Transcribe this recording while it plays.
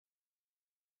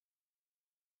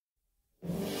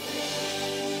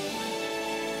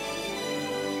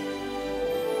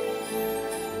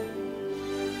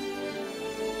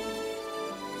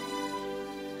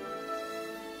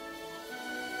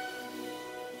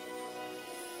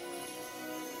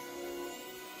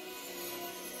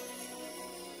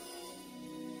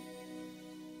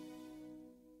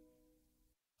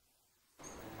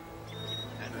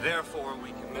Therefore,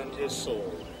 we commend his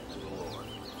soul to the Lord.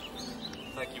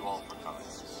 Thank you all for coming.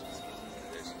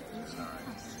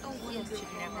 Oh, we'll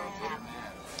should never happen.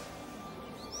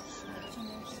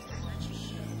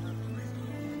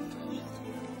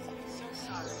 So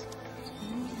sorry.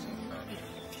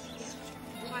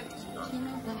 You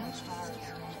know that.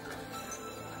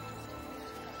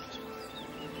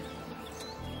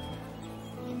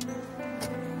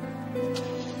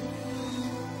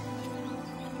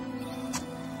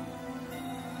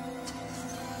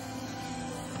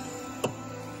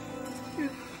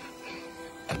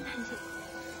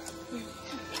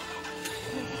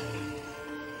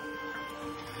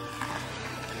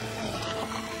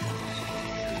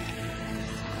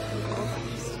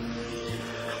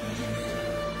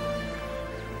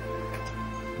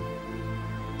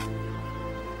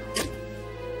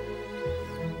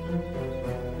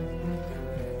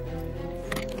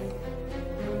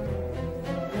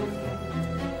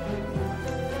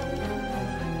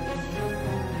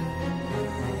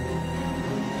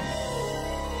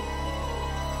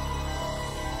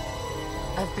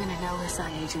 I've been an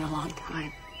LSI agent a long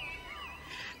time.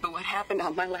 But what happened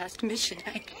on my last mission,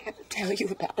 I can't tell you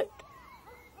about it.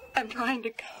 I'm trying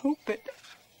to cope, but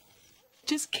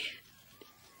just can't.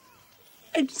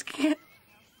 I just can't.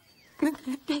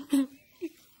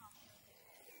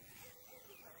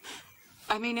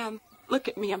 I mean, look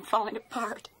at me, I'm falling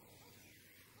apart.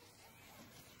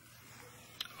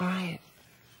 All right.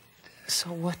 So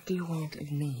what do you want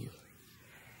of me?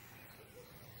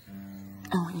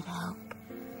 I want you to help.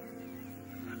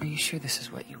 Are you sure this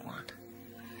is what you want?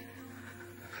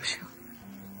 For sure.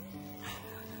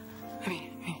 I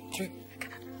mean, Sure. I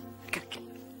gotta get.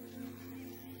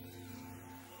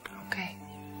 Okay.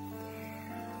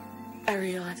 I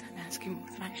realize I'm asking more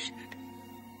than I should.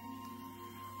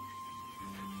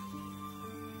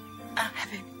 I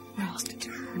haven't where else to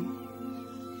turn.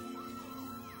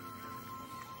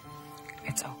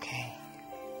 It's okay.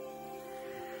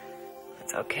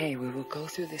 It's okay. We will go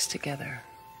through this together.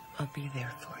 I'll be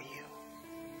there for you.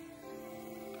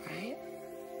 Right?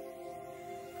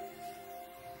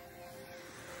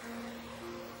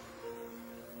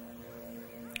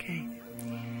 Okay.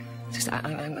 Just,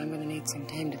 I'm gonna need some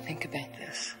time to think about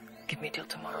this. Give me till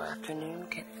tomorrow afternoon.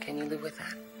 Can you live with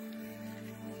that?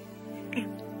 Okay.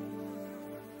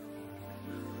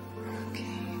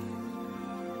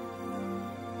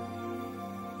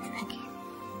 Thank you.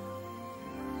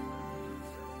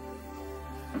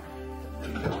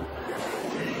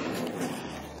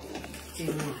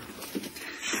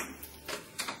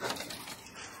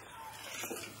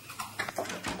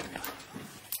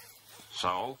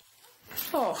 So?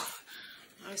 Oh,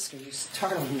 I see you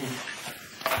startling me.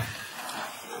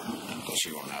 Well,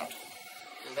 she won't out.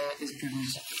 That is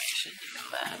Kimberly's information. You know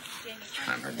that.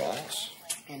 I'm her boss.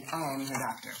 And I'm the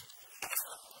doctor.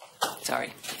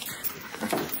 Sorry.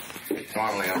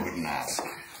 Normally I wouldn't ask.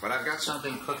 But I've got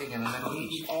something cooking in the Middle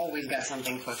East. You've always got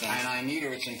something cooking. And I need her.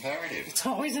 It's imperative. It's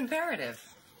always imperative.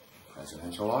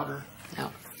 Presidential order.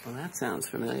 Oh, well, that sounds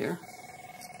familiar.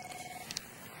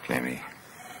 Jamie,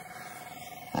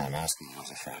 I'm asking you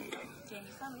as a friend. Jaime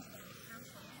Sommers.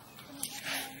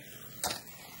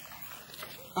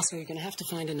 Also, you're going to have to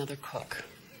find another cook.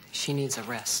 She needs a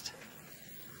rest.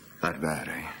 That bad,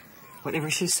 eh? Whatever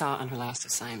she saw on her last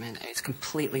assignment, it's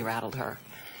completely rattled her.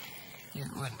 You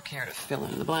wouldn't care to fill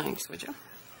in the blanks, would you?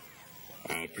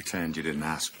 I pretend you didn't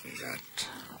ask me that.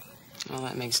 Well,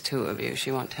 that makes two of you.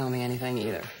 She won't tell me anything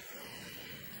either.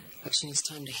 But she needs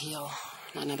time to heal.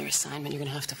 Not another assignment. You're going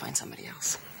to have to find somebody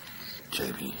else.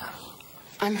 JB.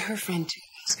 I'm her friend, too.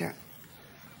 Ask her.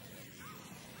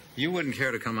 You wouldn't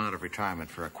care to come out of retirement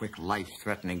for a quick,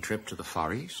 life-threatening trip to the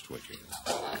Far East, would you?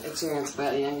 A chance,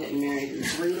 buddy. I'm getting married in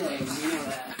 3 days. You know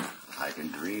that. I can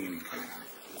dream.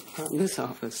 Not in this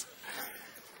office.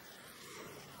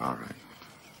 All right.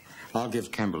 I'll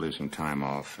give Kimberly some time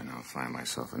off, and I'll find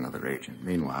myself another agent.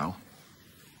 Meanwhile,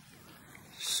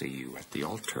 see you at the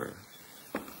altar.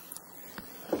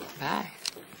 Bye.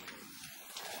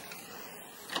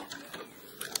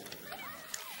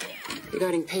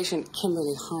 Regarding patient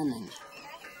Kimberly Harmon.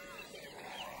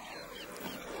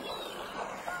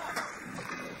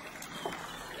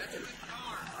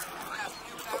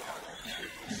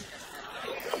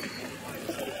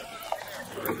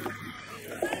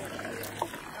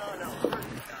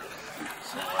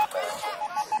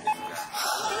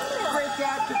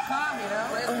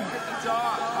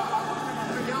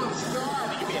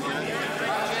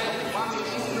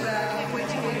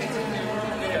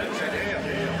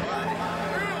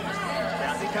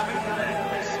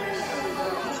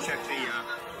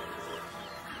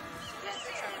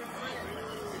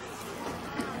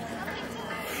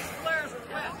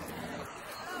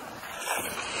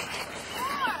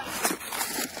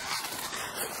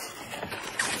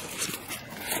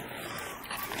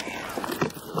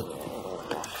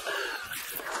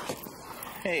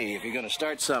 Hey, if you're gonna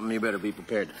start something, you better be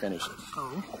prepared to finish it.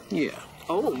 Oh? Yeah.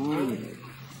 Oh.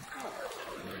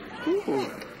 Ooh.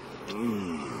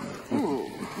 Ooh.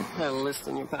 Have a list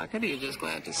in your pocket, or you're just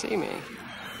glad to see me?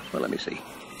 Well, let me see.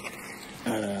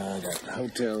 Got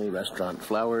hotel, restaurant,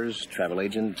 flowers, travel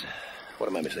agent. What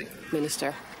am I missing?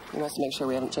 Minister, you must make sure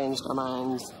we haven't changed our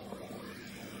minds.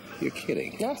 You're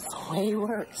kidding. Yes, way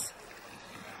worse.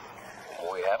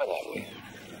 Oh, we haven't, have we?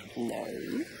 No.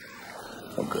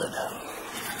 Oh, good.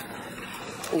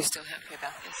 Are you still happy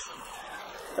about this?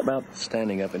 About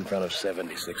standing up in front of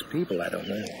 76 people, I don't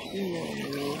know. You know what I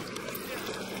mean.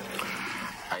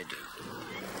 I do.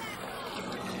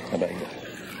 How about you?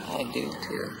 I do,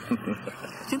 too.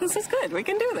 See, this is good. We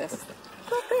can do this.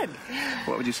 Oh, good.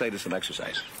 What would you say to some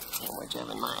exercise? What you have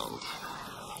in mind?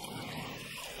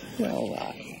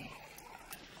 Well,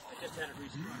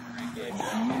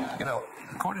 you know,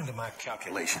 according to my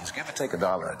calculations, give or take $1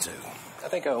 or $2, I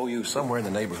think I owe you somewhere in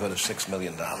the neighborhood of $6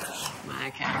 million.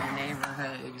 My kind of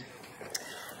neighborhood.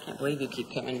 Can't believe you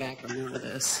keep coming back for more of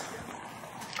this.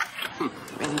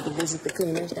 Ready to visit the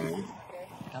cleaners, darling?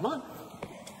 Come on.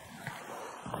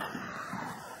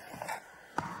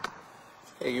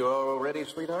 Hey, you all ready,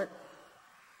 sweetheart?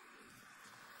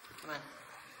 Come on.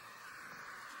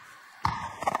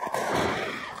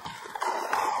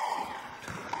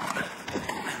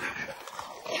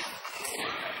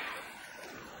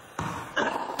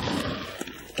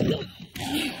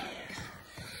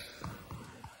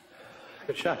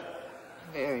 Good shot.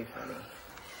 Very funny.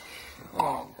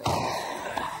 Oh, God.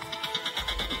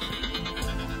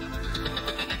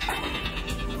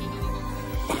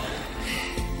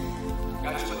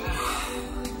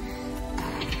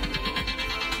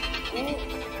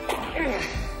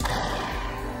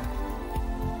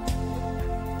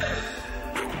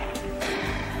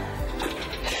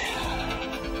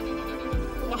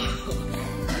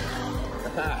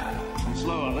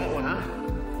 Slow on that one, huh?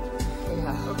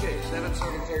 Yeah. Okay, 7,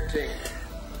 7, 13.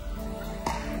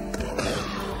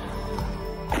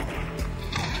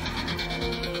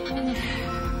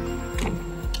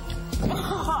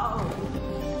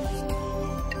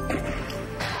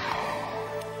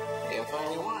 Hey, I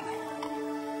finally won.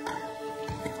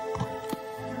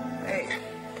 Hey,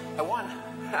 I won.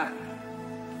 Ha.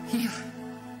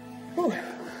 Whew.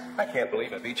 I can't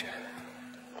believe I beat you.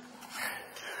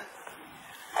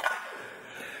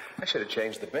 I should have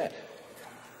changed the bet.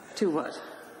 To what?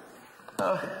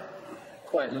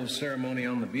 Quiet little ceremony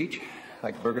on the beach,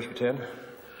 like burgers for 10.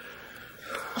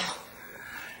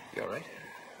 You all right?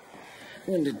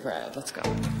 Wounded pride. Let's go.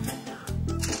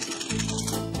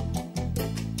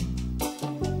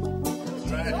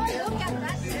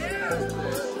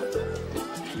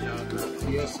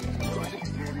 Yes.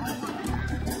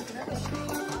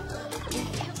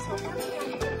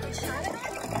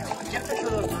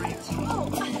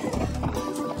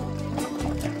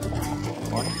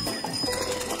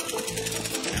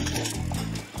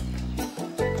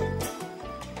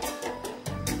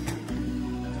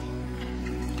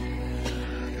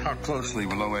 How closely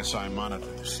will OSI monitor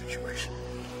this situation?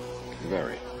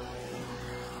 Very.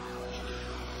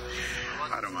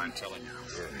 I don't mind telling you.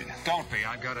 Don't be.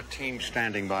 I've got a team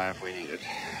standing by if we need it.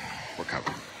 We're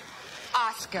covered.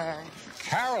 Oscar.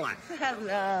 Carolyn!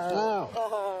 Hello.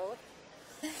 Oh.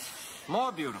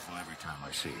 More beautiful every time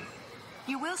I see you.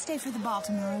 You will stay for the ball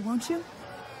tomorrow, won't you?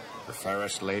 The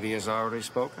fairest lady has already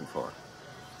spoken for.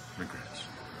 Regrets.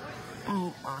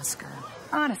 Oh, Oscar.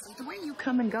 Honestly, the way you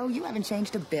come and go, you haven't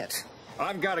changed a bit.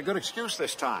 I've got a good excuse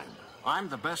this time. I'm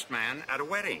the best man at a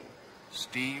wedding.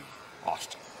 Steve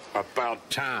Austin. About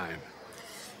time.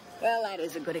 Well, that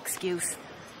is a good excuse.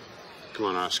 Come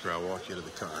on, Oscar, I'll walk you to the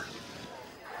car.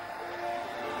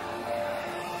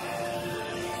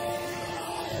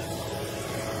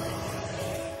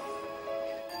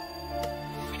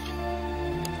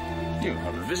 You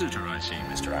have a visitor, I see,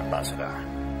 Mr. Ambassador.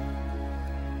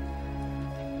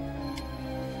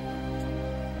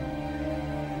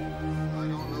 I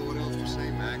don't know what else to say,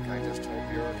 Mac. I just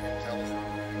hope you're intelligent.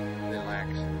 Relax.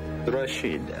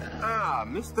 Rashid. Ah,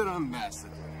 Mr.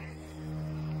 Ambassador.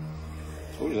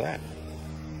 Who's that?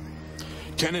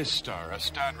 Tennis star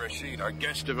Astad Rashid, our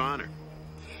guest of honor.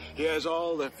 He has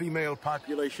all the female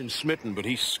population smitten, but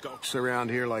he skulks around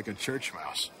here like a church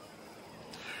mouse.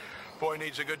 Boy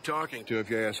needs a good talking to, if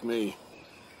you ask me.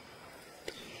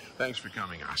 Thanks for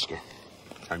coming, Oscar.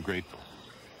 I'm grateful.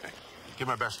 Hey, give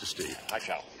my best to Steve. I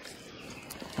shall.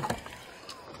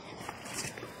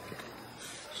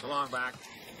 So long, Mac.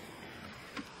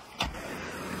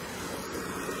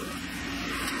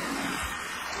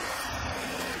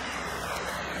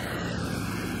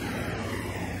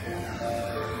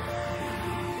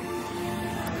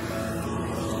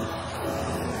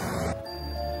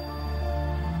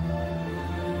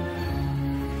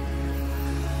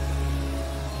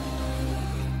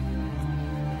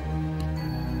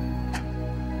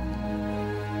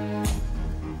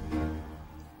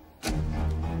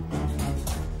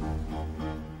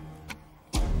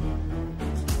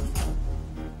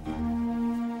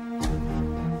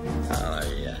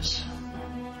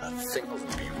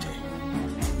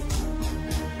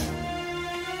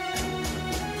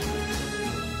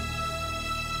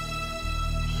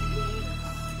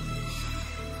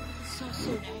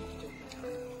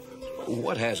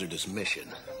 What hazardous mission?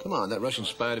 Come on, that Russian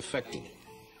spy defected.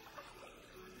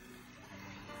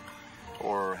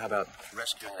 Or how about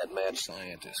rescuing that mad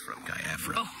scientist from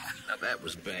Guyafra? Oh, now that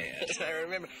was bad. I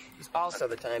remember. It was also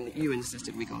the time that you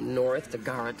insisted we go north to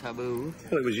Garatabu.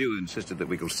 Well, it was you who insisted that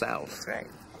we go south. That's right.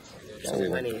 So we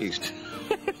went east.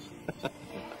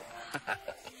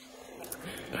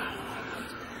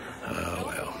 Oh,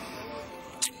 well.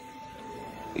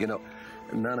 You know,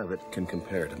 none of it can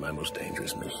compare to my most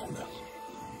dangerous mission.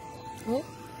 What?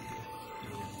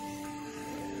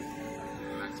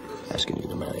 Asking you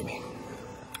to marry me.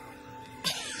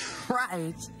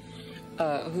 Right.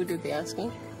 Who did the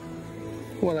asking?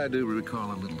 Well, I do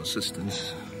recall a little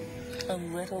assistance. A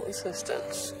little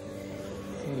assistance.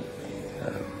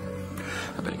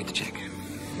 I better get the check.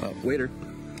 Waiter.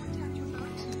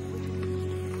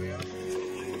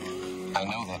 I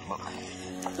know that look.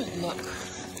 Look.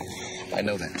 I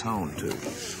know that tone, too.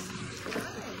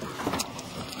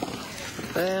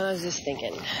 Well, I was just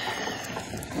thinking.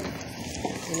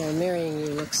 You know, marrying you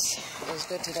looks as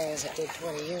good today as it did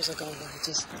 20 years ago. But I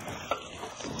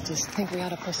just think we ought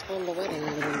to postpone the wedding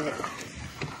a little bit.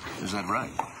 Is that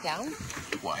right? Yeah?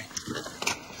 Why?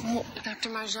 Well, Dr.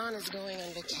 Marjan is going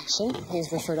on vacation.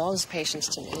 He's referred all his patients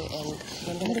to me, and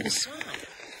I'm going to be swamped.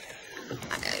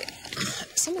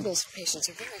 Some of those patients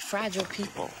are very fragile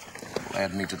people.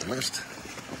 Add me to the list.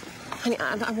 Honey,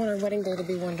 I want our wedding day to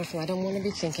be wonderful. I don't want to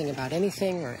be thinking about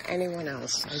anything or anyone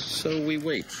else. So we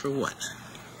wait for what?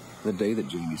 The day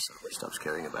that Jaime Sommers stops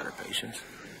caring about her patients?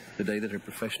 The day that her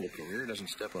professional career doesn't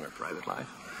step on her private life?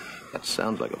 That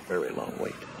sounds like a very long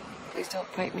wait. Please don't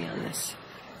fight me on this.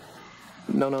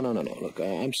 No. Look,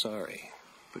 I'm sorry,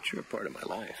 but you're a part of my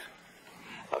life.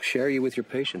 I'll share you with your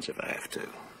patients if I have to.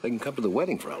 They can come to the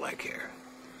wedding for all I care.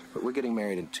 But we're getting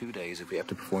married in 2 days if we have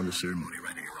to perform the ceremony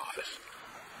right in your office.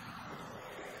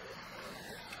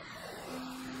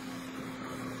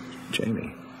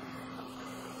 Jaime.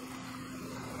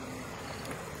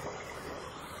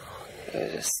 I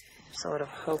was just sort of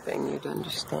hoping you'd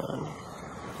understand.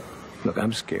 Look,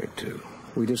 I'm scared too.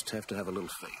 We just have to have a little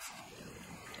faith.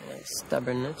 And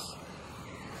stubbornness.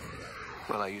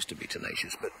 Well, I used to be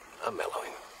tenacious, but I'm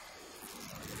mellowing.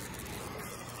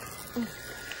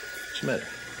 What's the matter?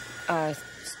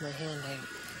 It's my hand. I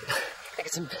think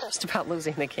it's embarrassed about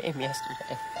losing the game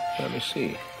yesterday. Let me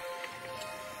see.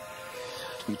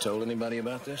 You told anybody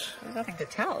about this? There's nothing to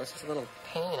tell. It's just a little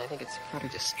pain. I think it's probably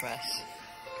distress.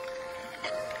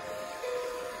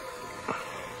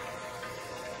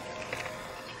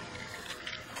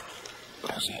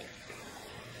 How's that?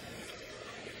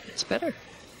 It's better.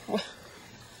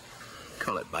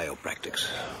 Call it biopractics.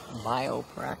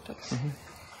 Biopractics? Mm-hmm.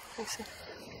 I see.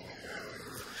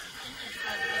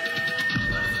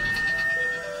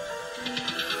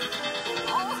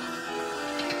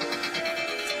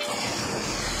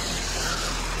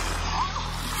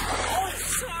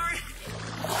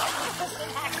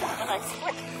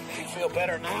 You feel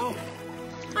better now?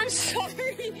 I'm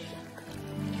sorry.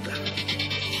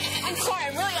 I'm sorry,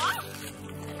 I'm really off.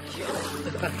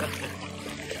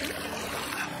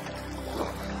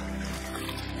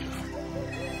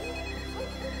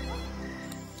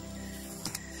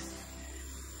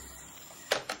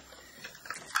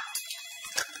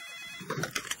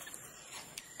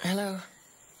 Hello.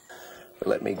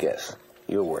 Let me guess.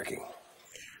 You're working.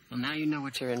 Well, now you know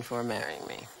what you're in for marrying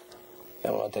me.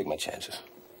 Yeah, well, I'll take my chances.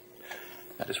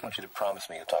 I just want you to promise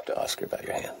me you'll talk to Oscar about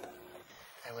your hand.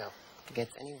 I will. If it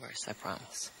gets any worse, I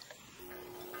promise.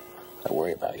 I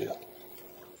worry about you.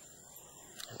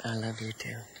 I love you,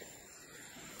 too.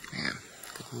 Yeah.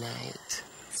 Good night.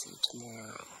 See you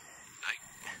tomorrow. Night.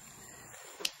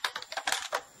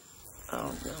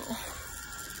 Oh, no.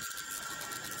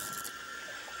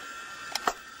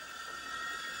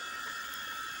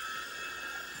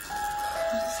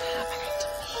 What's happening to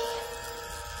me?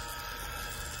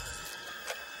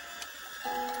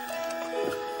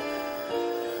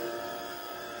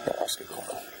 Yeah, Oscar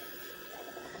Coleman.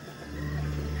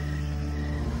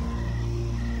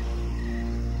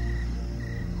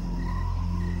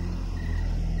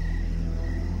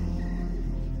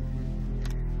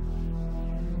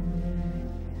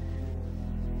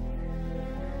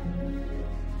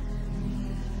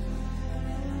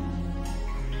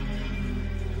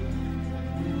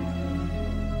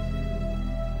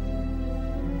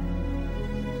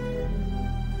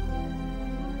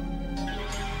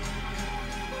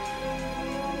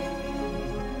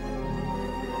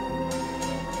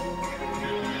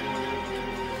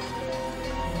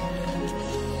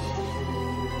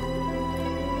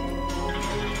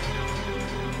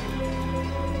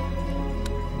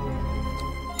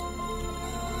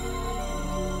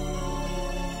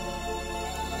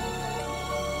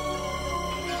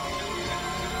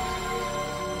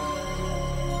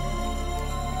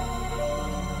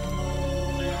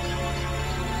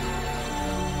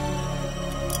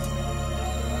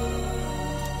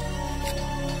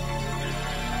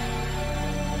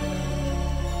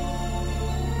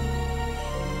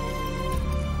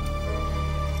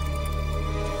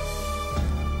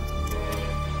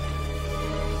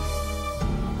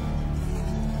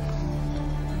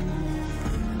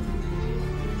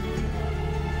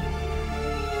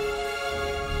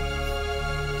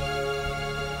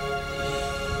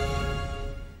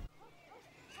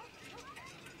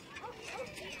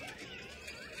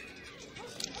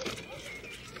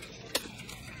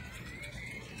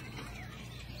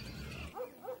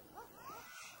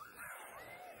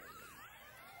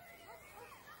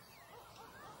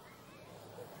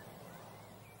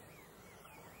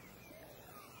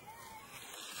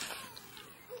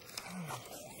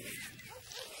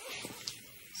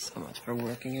 We're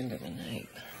working into the night.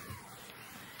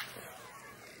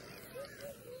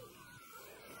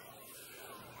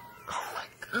 Oh, my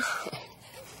God.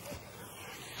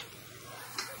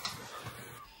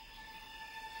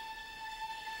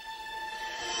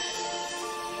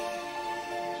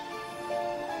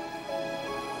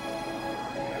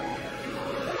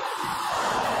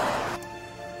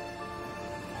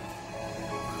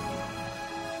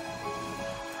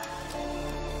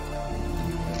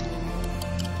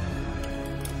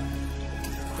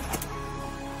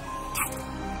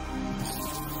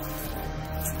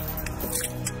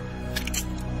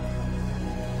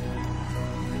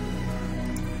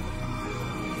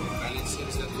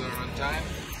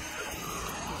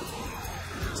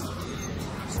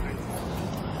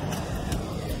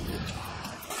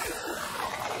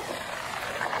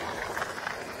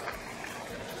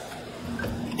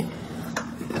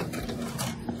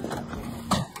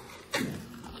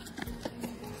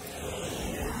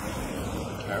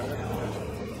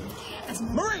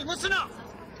 Marine, listen up!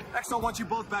 XO wants you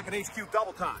both back at HQ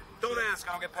double time. Don't ask,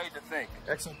 I don't get paid to think.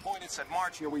 Exxon pointed, said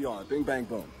march, here we are. Bing, bang,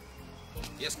 boom.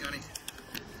 Yes, Connie.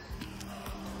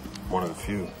 One of the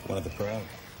few. One of the proud.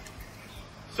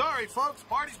 Sorry, folks.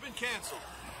 Party's been canceled.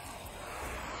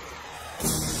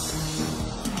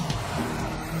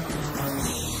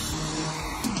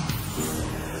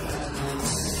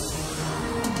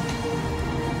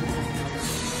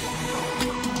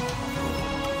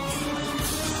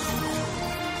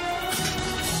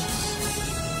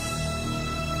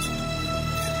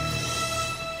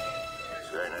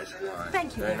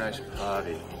 Thank you. Very nice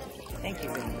party. Thank you.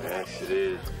 Yes, it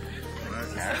is.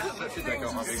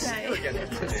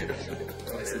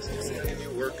 You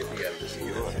work at the embassy.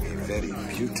 You're a very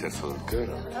beautiful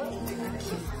girl.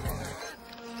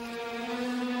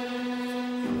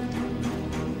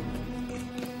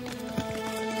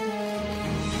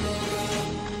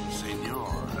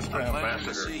 Senor, Mr. glad to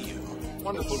Ambassador. see you.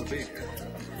 Wonderful to be here.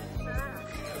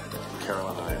 Carol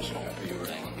and I are so happy you were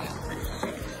here.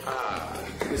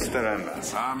 Mr.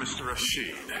 Ambassador. Ah, Mr.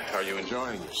 Rashid. Are you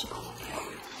enjoying yourself?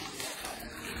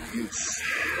 Yes,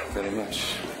 very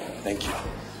much. Thank you.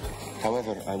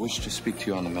 However, I wish to speak to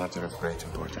you on a matter of great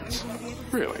importance.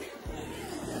 Really?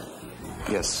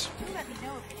 Yes.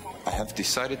 I have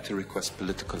decided to request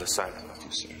political asylum of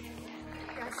you, sir.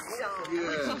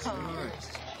 Yes,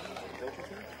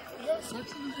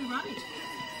 absolutely right.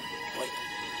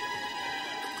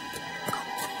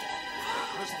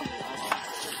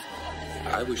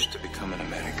 I wish to become an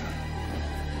American.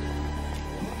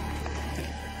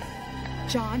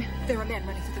 John, there are men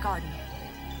running through the garden.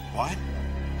 What?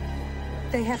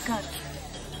 They have guns.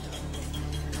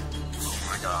 Oh,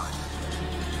 my God.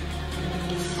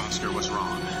 Oscar was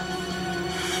wrong.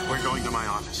 We're going to my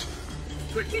office.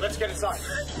 Quick, let's get inside.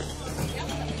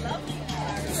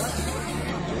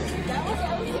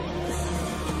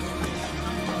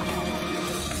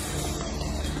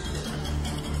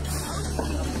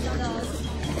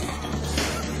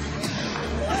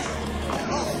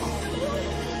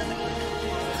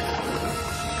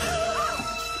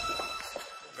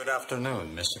 Good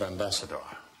afternoon, Mr. Ambassador.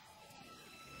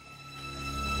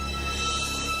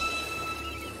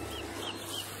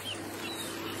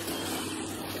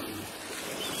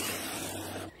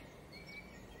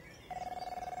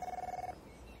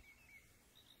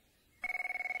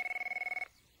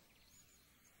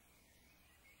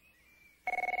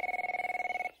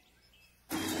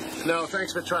 No,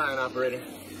 thanks for trying, operator.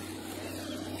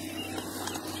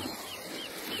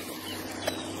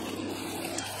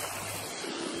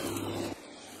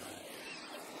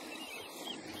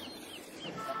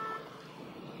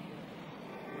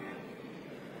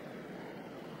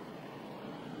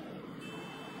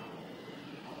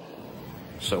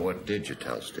 So what did you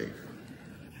tell Steve?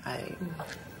 I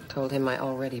told him my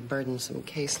already burdensome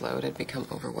caseload had become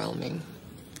overwhelming.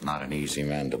 Not an easy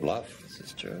man to bluff. This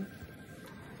is true.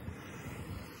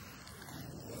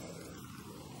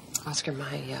 Oscar,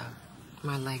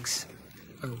 my legs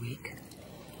are weak.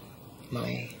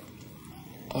 My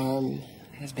arm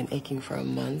has been aching for a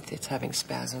month. It's having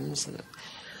spasms.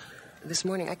 This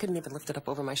morning, I couldn't even lift it up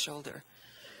over my shoulder.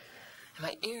 And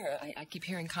my ear, I keep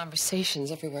hearing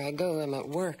conversations everywhere I go. I'm at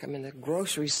work, I'm in the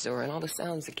grocery store, and all the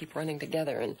sounds that keep running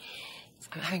together, and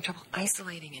I'm having trouble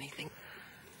isolating anything.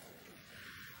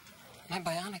 My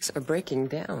bionics are breaking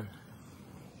down.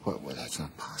 Well, that's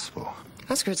not possible.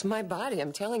 Oscar, it's my body.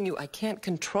 I'm telling you, I can't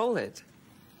control it.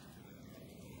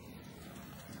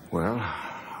 Well,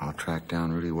 I'll track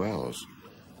down Rudy Wells.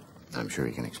 I'm sure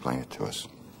he can explain it to us.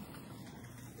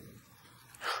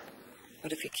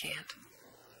 What if you can't?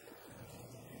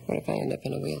 What if I end up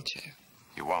in a wheelchair?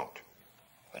 You won't.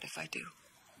 What if I do?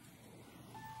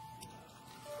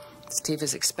 Steve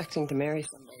is expecting to marry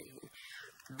somebody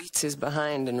who beats his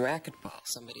behind in racquetball,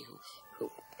 somebody who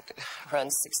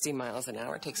runs 60 miles an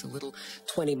hour, takes a little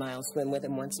 20-mile swim with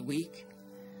him once a week.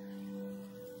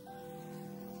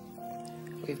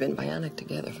 We've been bionic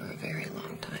together for a very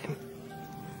long time.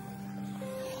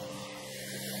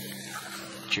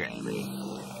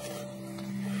 Jaime.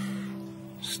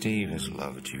 Steve has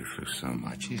loved you for so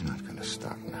much, he's not going to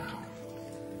stop now.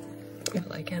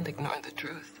 Well, I can't ignore the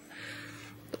truth.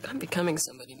 Look, I'm becoming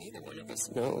somebody neither one of us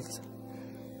knows.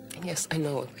 And yes, I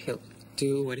know he'll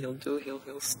do what he'll do.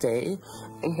 He'll stay,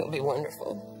 and he'll be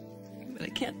wonderful. But I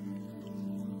can't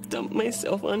dump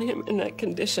myself on him in that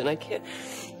condition. I can't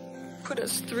put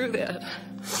us through that.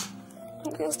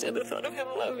 I can't stand the thought of him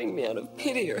loving me out of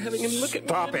pity or having him look at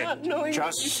me and not knowing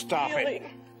what he's Stop feeling.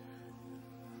 it.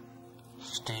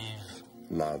 Steve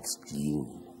loves you.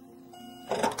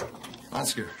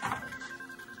 Oscar.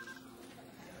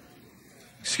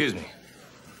 Excuse me.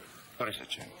 What is it,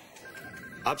 Jim?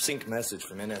 Upsync message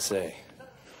from NSA.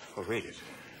 Well, read it.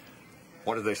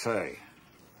 What did they say?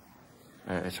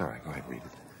 It's all right. Go ahead, read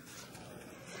it.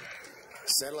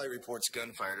 Satellite reports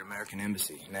gunfire at American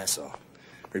Embassy, Nassau.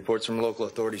 Reports from local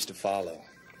authorities to follow.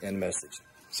 End message.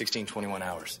 1621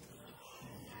 hours.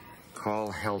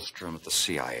 Call Hellstrom at the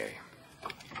CIA.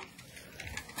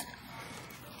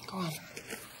 Go on.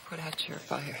 Put out your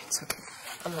fire. It's okay.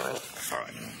 I'm all right. All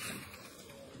right.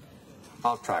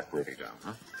 I'll track Rudy down,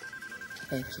 huh?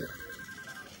 Thank you.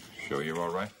 Sure you're all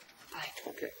right? Fine.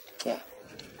 Okay. Yeah.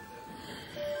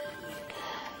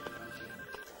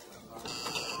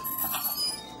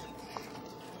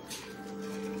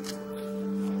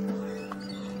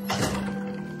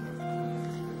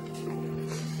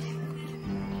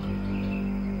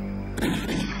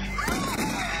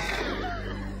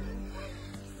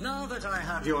 Now that I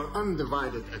have your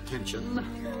undivided attention,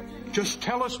 just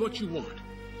tell us what you want.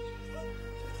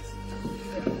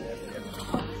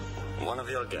 One of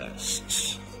your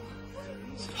guests.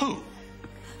 Who?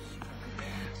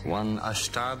 One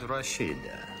Astad Rashid.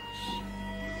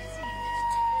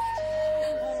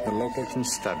 The local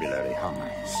constabulary. How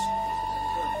nice.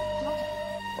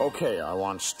 Okay, I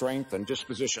want strength and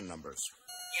disposition numbers.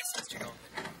 Yes, Mr. Goldman.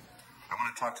 I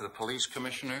want to talk to the police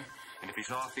commissioner, and if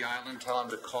he's off the island, tell him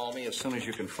to call me as soon as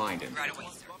you can find him. Right away,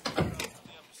 sir.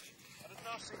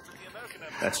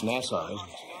 That's Nassau, isn't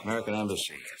it? American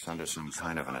Embassy. It's under some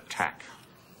kind of an attack.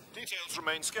 Details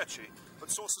remain sketchy,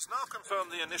 but sources now confirm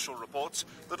the initial reports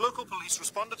that local police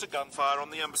responded to gunfire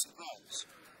on the embassy grounds.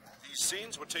 These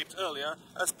scenes were taped earlier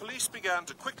as police began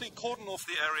to quickly cordon off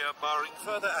the area, barring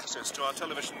further access to our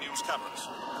television news cameras.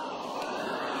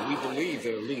 We believe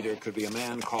their leader could be a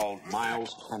man called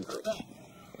Miles Kendrick.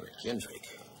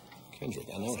 Kendrick. Kendrick,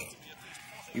 I know him.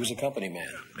 He was a company man,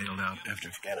 bailed out after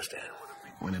Afghanistan.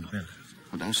 Went into business.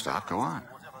 Well, don't stop. Go on.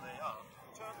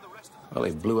 Well,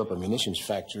 they blew up a munitions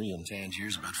factory in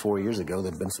Tangiers about 4 years ago that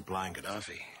had been supplying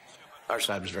Gaddafi. Our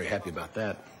side was very happy about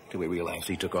that, till we realized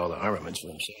he took all the armaments for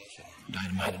himself and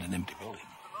dynamited an empty building.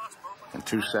 In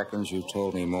 2 seconds, you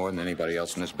told me more than anybody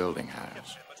else in this building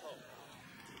has.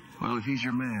 Well, if he's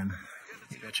your man,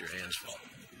 you got your hands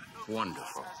full.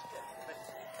 Wonderful.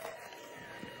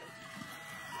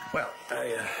 Well,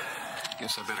 I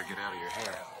guess I better get out of your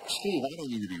hair. Steve, I don't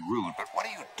mean to be rude, but what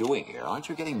are you doing here? Aren't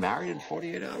you getting married in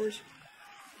 48 hours?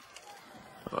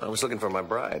 Well, I was looking for my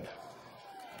bride.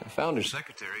 I found her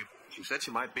secretary. She said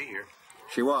she might be here.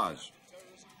 She was.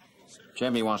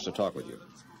 Jaime wants to talk with you.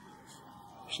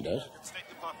 She does? State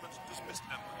Department dismissed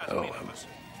them as Oh, anonymous.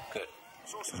 good.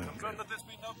 Sources confirm that there's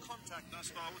been no contact thus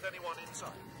far with anyone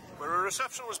inside. Where a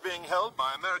reception was being held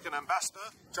by American Ambassador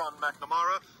John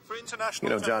McNamara for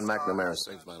international... You know, John tennis McNamara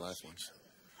saved my life once.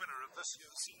 winner of this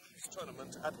year's singles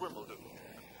tournament at Wimbledon.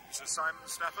 This is Simon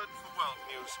Stafford for World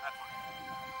News Network.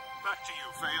 Back to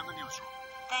you, Faye, in the newsroom.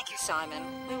 Thank you, Simon.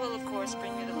 We will, of course,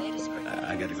 bring you the latest breaking news.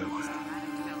 I gotta go.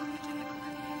 Dramatic development in the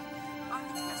Caribbean. Our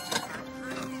contestants are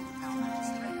hurricane development is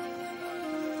threatening the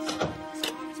area.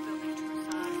 Storm is building to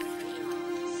reside in the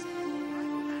shores.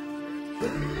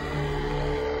 Rival hurricane.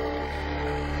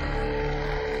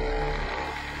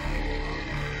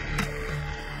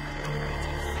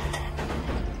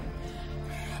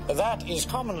 That is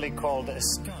commonly called a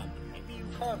scud. Maybe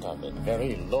you've heard of it.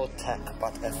 Very low-tech,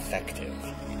 but effective.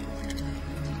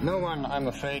 No one, I'm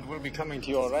afraid, will be coming to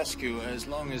your rescue as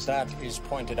long as that is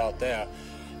pointed out there.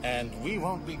 And we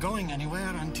won't be going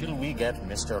anywhere until we get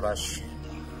Mr. Rashid.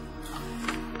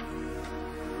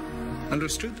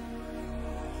 Understood?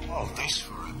 All this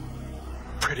for a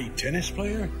pretty tennis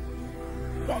player?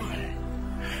 Why?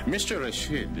 Mr.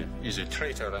 Rashid is a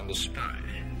traitor and a spy.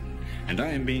 And I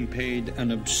am being paid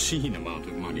an obscene amount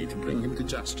of money to bring him to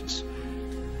justice.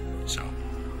 So,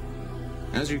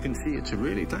 as you can see, it's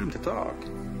really time to talk.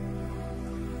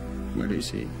 Where is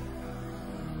he?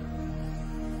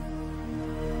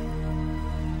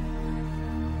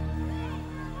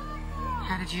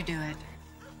 How did you do it?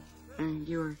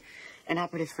 You were an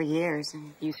operative for years,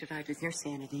 and you survived with your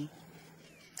sanity.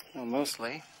 Well,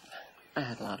 mostly. I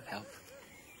had a lot of help.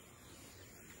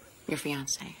 Your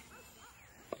fiancé?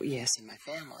 Oh, yes, and my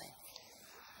family.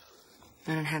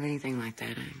 I don't have anything like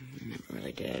that. I never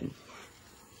really did.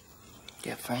 Do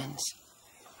you have friends?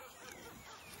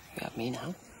 You got me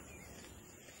now?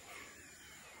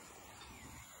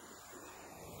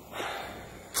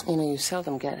 You know, you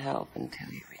seldom get help until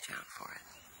you reach out for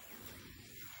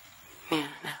it. Yeah,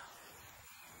 no.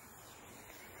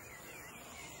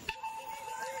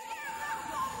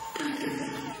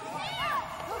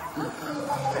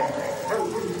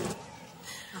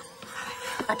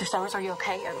 Dr. Sommers, are you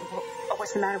okay?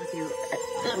 What's the matter with you?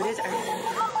 What is it?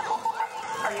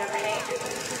 Are you okay?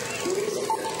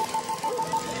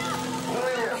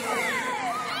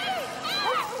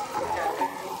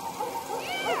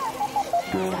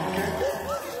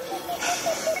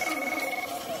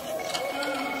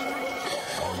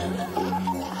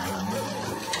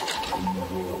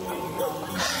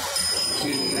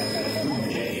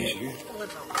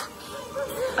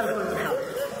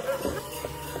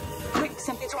 Quick,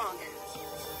 something's wrong.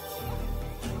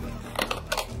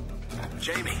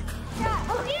 Jaime.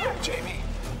 Oh, dear. Jaime.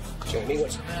 Jaime,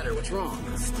 what's the matter? What's wrong?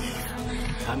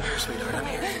 I'm here, sweetheart. I'm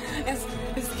here.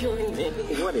 It's killing me.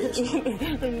 What is?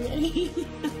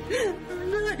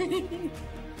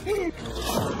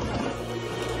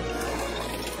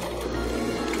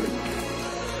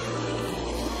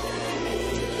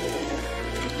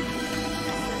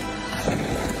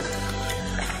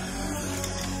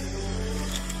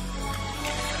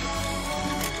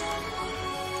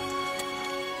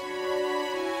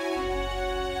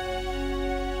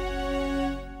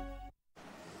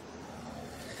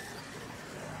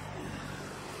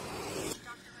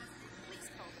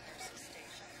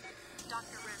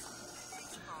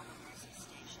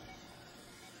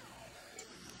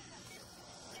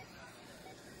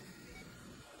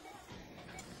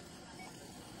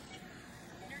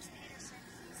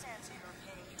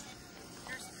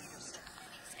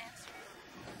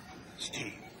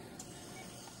 Steve.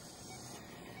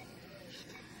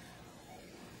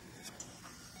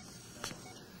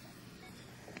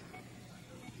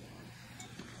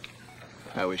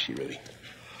 How is she, Rudy?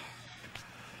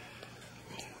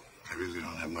 I really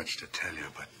don't have much to tell you,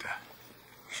 but,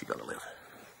 She gonna live.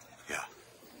 yeah.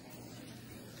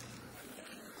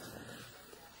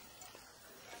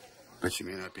 But she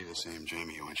may not be the same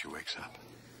Jaime when she wakes up.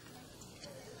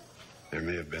 There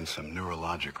may have been some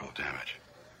neurological damage.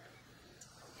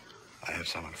 I have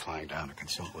someone flying down to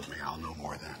consult with me. I'll know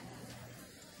more then.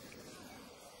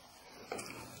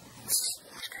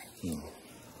 You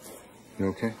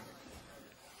okay?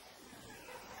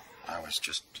 I was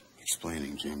just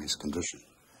explaining Jamie's condition.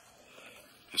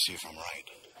 To see if I'm right.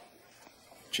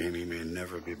 Jaime may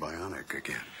never be bionic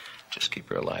again. Just keep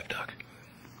her alive, Doc.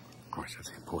 Of course, that's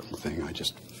the important thing. I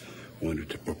just wanted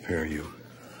to prepare you.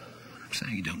 I'm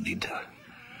saying you don't need to.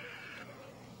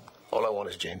 All I want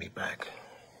is Jaime back.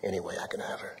 Any way I can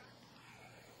have her.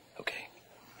 Okay.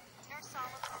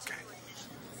 Okay.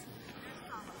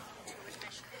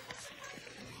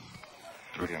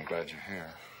 Rudy, I'm glad you're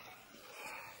here.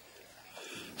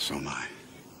 So am I.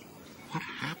 What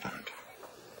happened?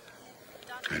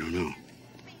 I don't know.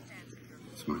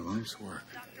 It's my life's work.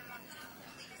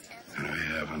 And I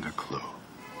haven't a clue.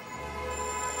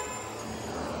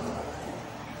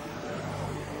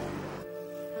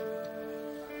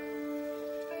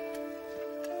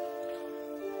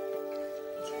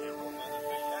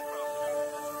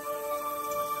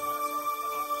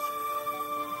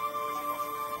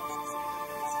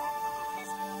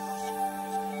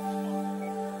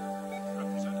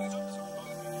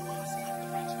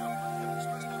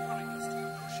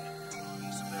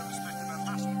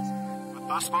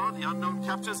 Thus far, the unknown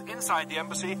captors inside the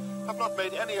embassy have not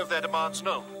made any of their demands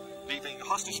known, leaving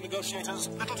hostage negotiators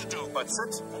little to do but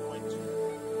sit and wait. The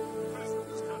president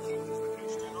has cancelled his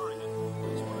vacation in Oregon.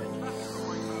 He's flying back to the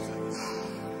White House again.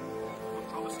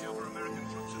 Controversy over American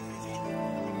troops in Haiti,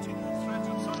 the continued threat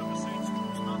of Saddam Hussein's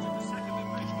troops mounting a second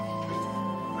invasion of Kuwait.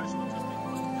 The president has been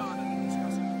most guarded in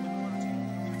discussing the minority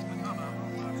and other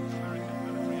parts of American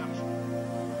military action.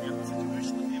 Yet the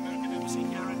situation at the American embassy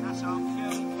here in Nassau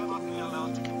clearly cannot be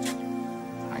allowed to continue.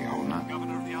 Iona. The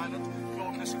governor of the island,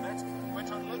 Claude Lissonet,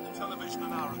 went on local television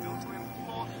an hour ago to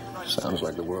implore Sounds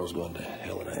like the world's going to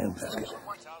hell in a handbasket.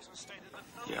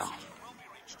 Yeah.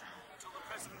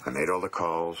 I made all the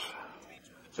calls.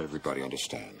 Everybody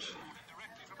understands.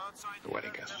 The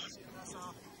wedding guests.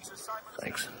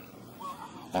 Thanks.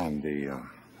 And the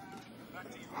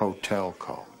hotel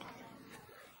called.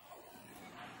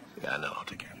 Yeah, I know. I'll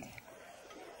take care of it.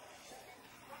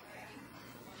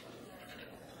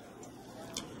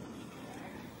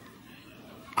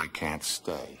 I can't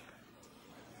stay.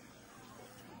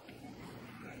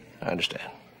 I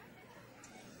understand.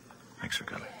 Thanks for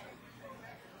coming.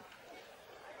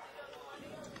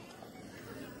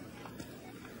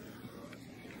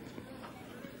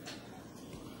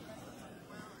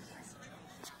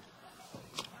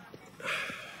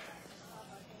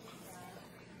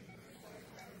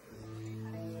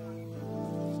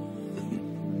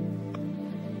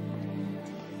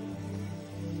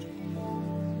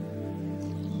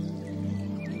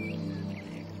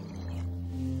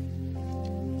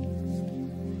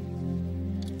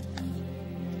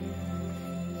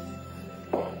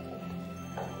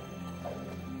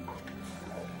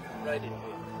 Right in here.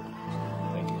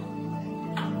 Thank you.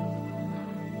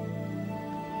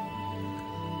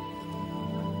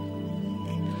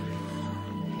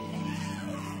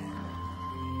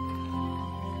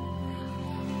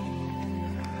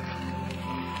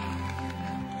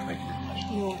 Thank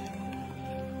you. Yeah.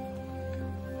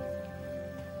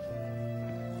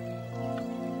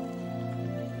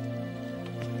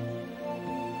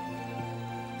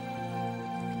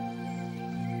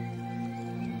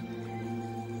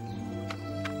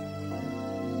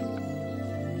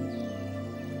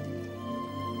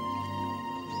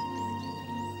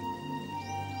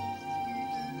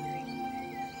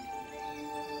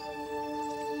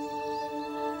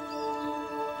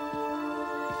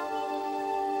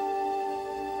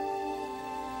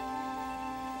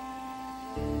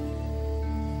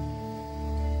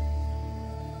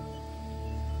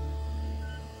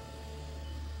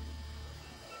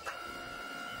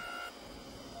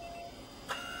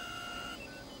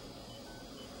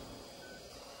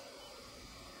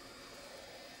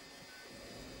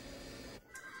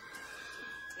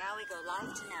 Now we go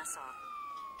live to Nassau.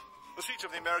 The siege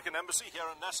of the American embassy here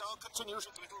in Nassau continues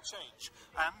with little change,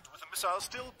 and with the missiles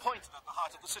still pointed at the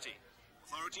heart of the city.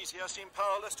 Authorities here seem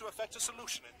powerless to effect a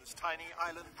solution in this tiny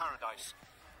island paradise.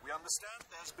 We understand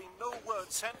there's been no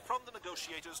word sent from the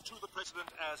negotiators to the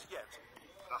president as yet.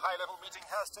 A high-level meeting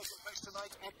has taken place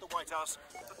tonight at the White House,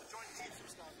 but the Joint Chiefs of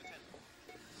Staff attended.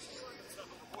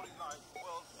 Reporting live from the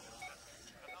World News Network.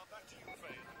 And now back to you,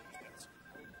 Faye.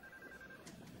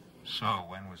 So,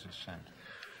 when was this sent?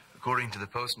 According to the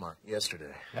postmark,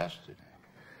 yesterday. Yesterday?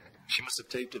 She must have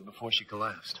taped it before she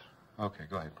collapsed. Okay,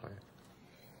 go ahead, play it.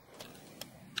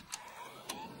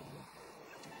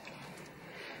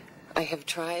 I have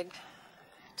tried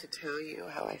to tell you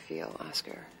how I feel,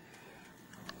 Oscar.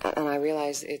 And I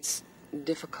realize it's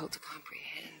difficult to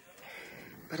comprehend.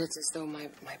 But it's as though my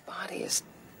body is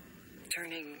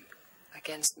turning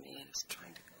against me and is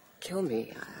trying to kill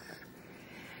me.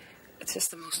 It's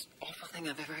just the most awful thing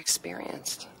I've ever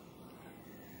experienced.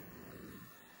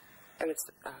 And it's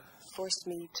forced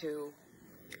me to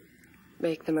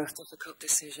make the most difficult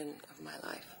decision of my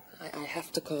life. I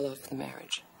have to call off the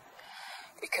marriage.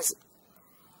 Because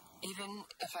even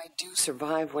if I do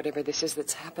survive whatever this is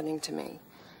that's happening to me,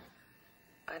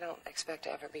 I don't expect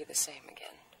to ever be the same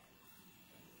again.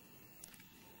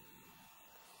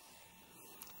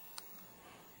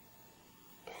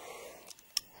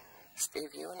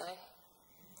 Steve, you and I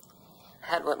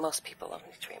had what most people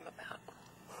only dream about.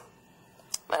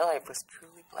 My life was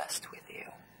truly blessed with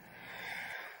you.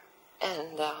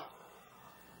 And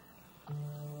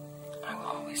I will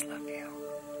always love you.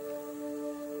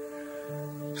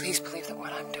 Please believe that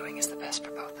what I'm doing is the best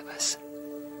for both of us.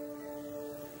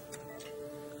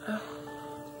 Oh.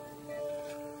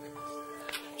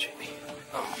 Jamie,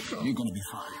 you're going to be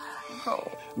fine.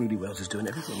 Oh. Rudy Wells is doing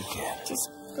everything he can. Just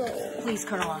go. Please,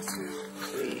 Colonel Oscar.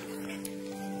 Please.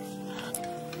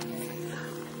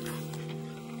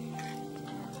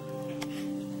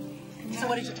 So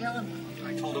what did you tell him?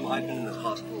 I told him I'd been in the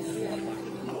hospital.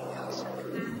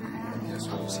 Guess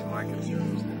we'll see my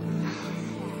concerns.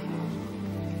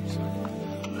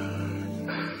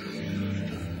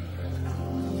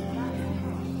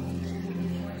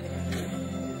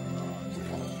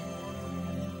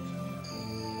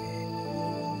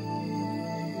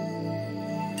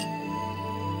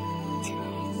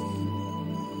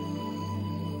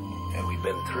 And we've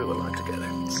been through a lot together.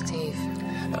 Steve.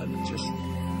 Just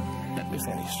let me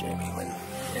finish, Jamie.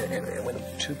 When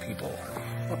two people...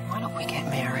 Why don't we get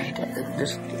married?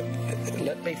 Just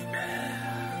let me...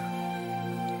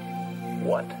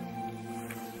 What?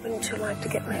 Wouldn't you like to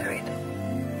get married?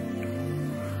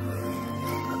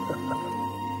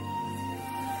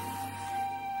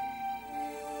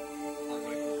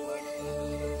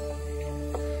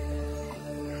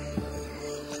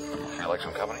 You like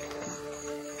some company?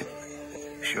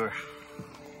 Sure.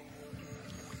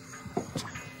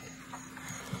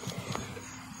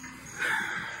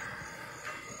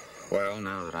 Well,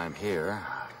 now that I'm here,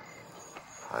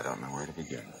 I don't know where to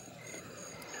begin.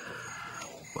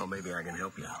 Well, maybe I can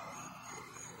help you.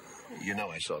 You know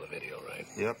I saw the video, right?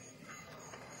 Yep.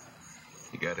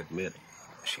 You gotta admit,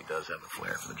 she does have a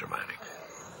flair for the dramatic.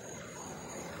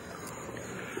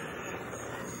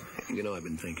 You know, I've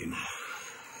been thinking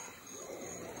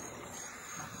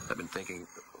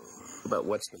about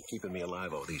what's been keeping me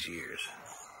alive all these years.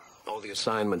 All the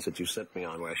assignments that you sent me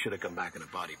on where I should have come back in a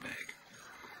body bag.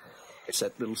 It's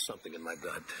that little something in my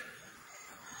gut.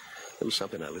 Little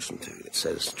something I listen to that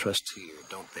says, trust here,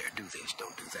 don't there, do this,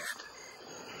 don't do that.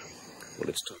 Well,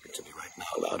 it's talking to me right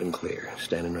now, loud and clear,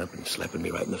 standing up and slapping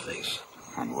me right in the face.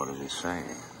 And what is he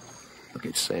saying? Look,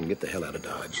 it's saying, get the hell out of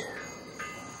Dodge.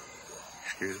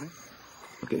 Excuse me?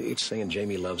 Look, it's saying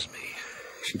Jamie loves me.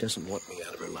 She doesn't want me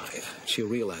out of her life. She'll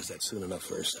realize that soon enough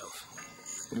for herself.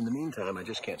 But in the meantime, I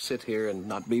just can't sit here and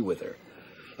not be with her.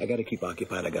 I gotta keep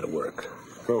occupied, I gotta work.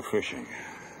 Go fishing.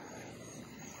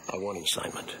 I want an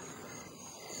assignment.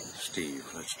 Steve,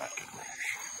 let's not get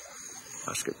rash.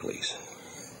 Oscar, please.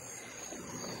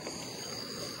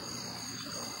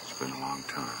 It's been a long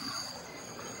time.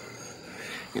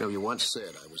 You know, you once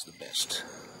said I was the best.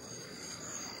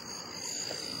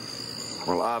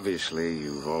 Well, obviously,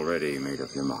 you've already made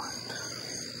up your mind.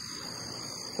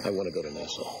 I want to go to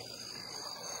Nassau.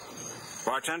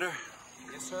 Bartender?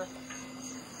 Yes, sir?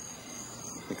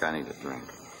 I think I need a drink.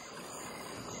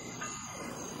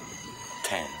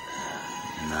 10,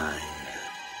 9,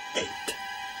 8,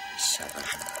 7,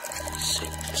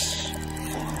 6,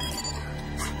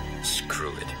 5.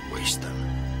 Screw it, waste them.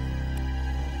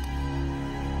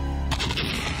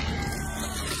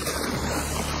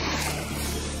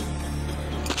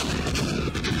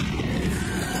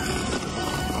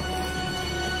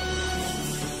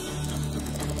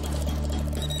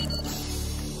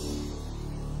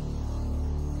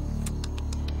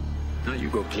 Now you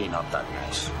go clean up that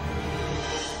mess.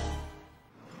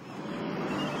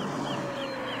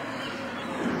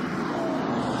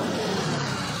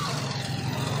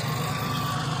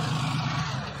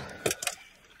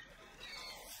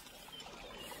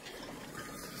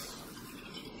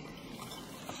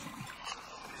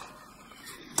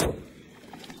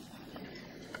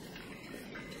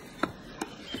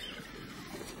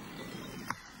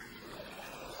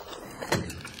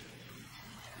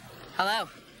 Hello.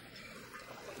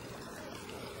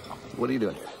 What are you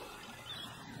doing here?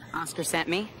 Oscar sent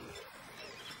me.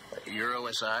 You're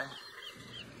OSI?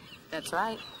 That's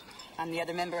right. I'm the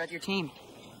other member of your team.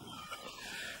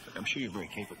 I'm sure you're very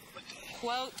capable.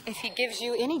 Quote, if he gives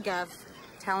you any guff,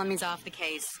 tell him he's off the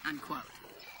case, unquote.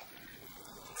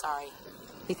 Sorry.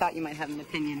 He thought you might have an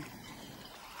opinion.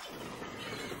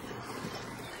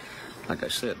 Like I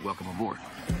said, welcome aboard.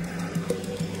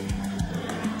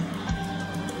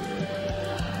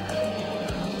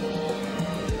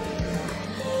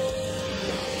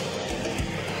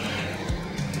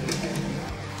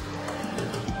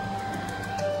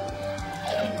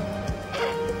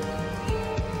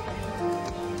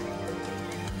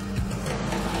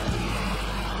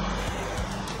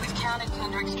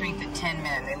 Strength at 10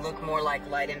 men. They look more like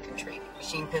light infantry.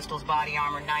 Machine pistols, body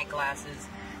armor, night glasses.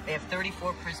 They have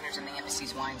 34 prisoners in the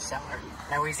embassy's wine cellar.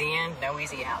 No easy in, no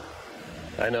easy out.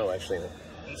 I know, I've seen it.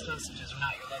 These hostages are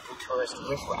not your local tourist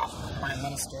riffraff. Prime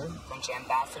Minister, French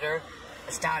Ambassador,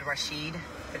 Estad Rashid,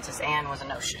 Princess Anne was a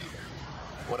no-show.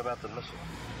 What about the missile?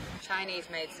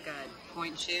 Chinese-made Scud.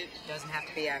 Point and shoot, doesn't have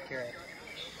to be accurate.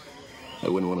 I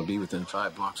wouldn't want to be within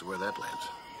 5 blocks of where that lands.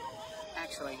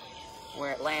 Actually,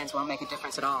 where it lands won't make a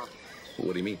difference at all.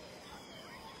 What do you mean?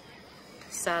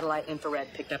 Satellite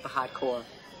infrared picked up a hot core.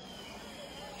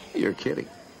 You're kidding.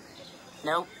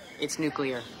 Nope, it's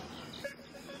nuclear.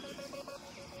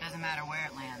 Doesn't matter where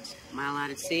it lands. Mile out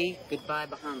at sea, goodbye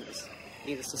Bahamas.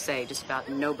 Needless to say, just about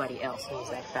nobody else knows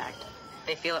that fact.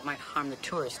 They feel it might harm the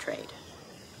tourist trade.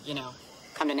 You know,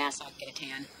 come to Nassau, get a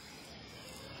tan.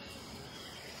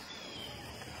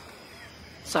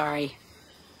 Sorry.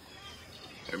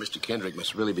 Mr. Kendrick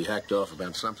must really be hacked off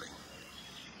about something.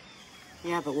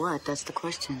 Yeah, but what? That's the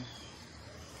question.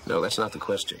 No, that's not the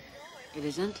question. It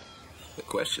isn't? The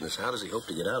question is, how does he hope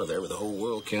to get out of there with the whole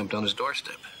world camped on his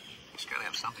doorstep? He's got to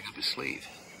have something up his sleeve.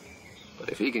 But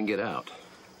if he can get out,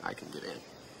 I can get in.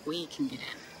 We can get in.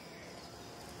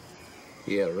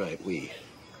 Yeah, right, we.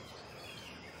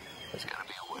 There's gotta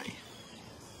be a way.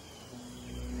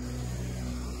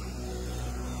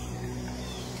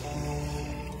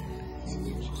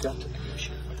 You've got to be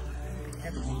sure.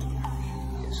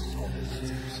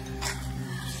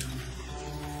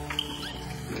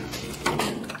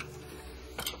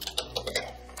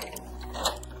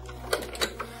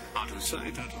 Out of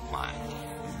sight, out of mind.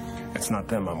 It's not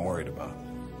them I'm worried about.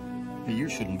 You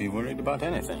shouldn't be worried about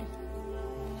anything.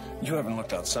 You haven't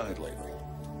looked outside lately.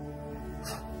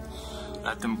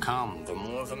 Let them come. The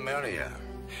more the merrier.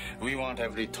 We want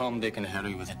every Tom, Dick, and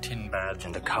Harry with a tin badge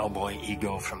and a cowboy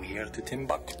ego from here to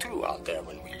Timbuktu out there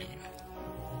when we leave.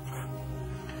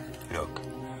 Look,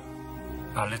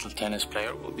 our little tennis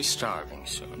player will be starving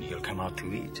soon. He'll come out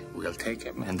to eat. We'll take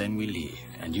him, and then we leave.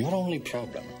 And your only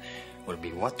problem will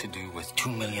be what to do with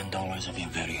 $2 million of your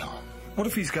very own. What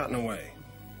if he's gotten away?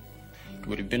 It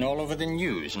would have been all over the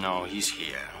news. No, he's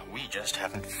here. We just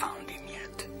haven't found him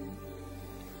yet.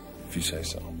 If you say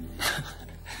so.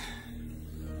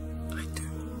 I do.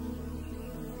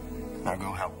 Now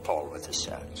go help Paul with the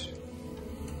sacks.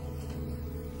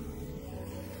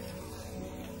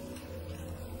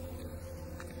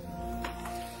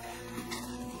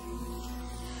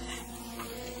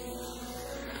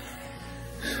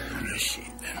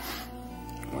 Rashid,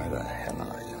 where the hell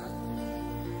are you?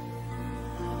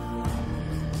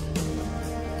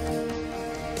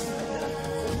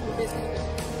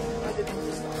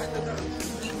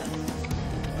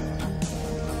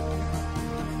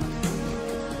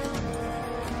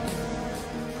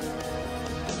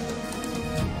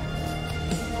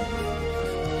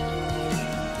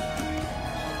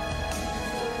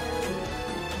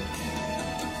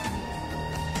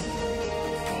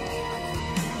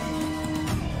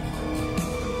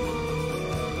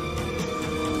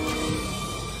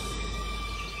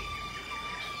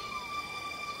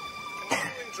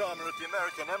 Drama at the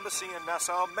American Embassy in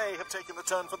Nassau may have taken the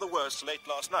turn for the worse late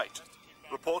last night.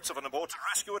 Reports of an aborted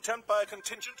rescue attempt by a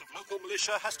contingent of local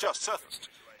militia has just surfaced,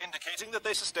 indicating that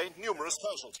they sustained numerous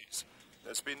casualties.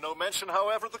 There's been no mention,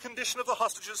 however, of the condition of the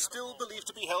hostages still believed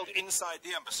to be held inside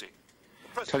the embassy.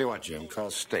 Tell you what, Jim, call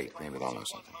State. Maybe they'll know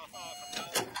something.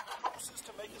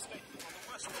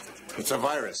 It's a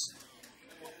virus.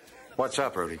 What's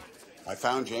up, Rudy? I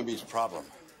found Jamie's problem.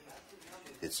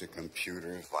 It's a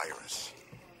computer virus.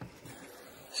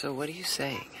 So what are you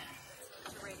saying?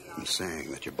 I'm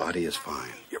saying that your body is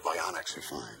fine. Your bionics are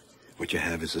fine. What you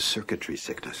have is a circuitry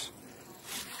sickness.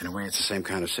 In a way, it's the same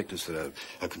kind of sickness that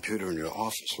a computer in your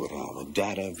office would have, a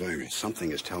data virus.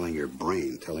 Something is telling your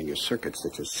brain, telling your circuits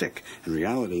that you're sick. In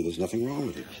reality, there's nothing wrong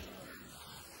with you.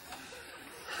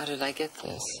 How did I get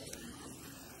this?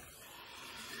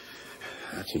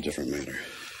 That's a different matter.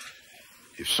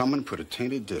 If someone put a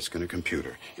tainted disk in a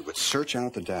computer, it would search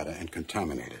out the data and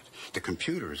contaminate it. The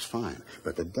computer is fine,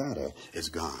 but the data is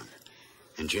gone.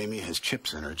 And Jamie has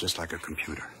chips in her just like a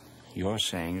computer. You're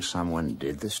saying someone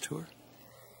did this to her?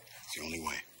 It's the only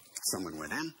way. Someone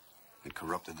went in and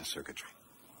corrupted the circuitry.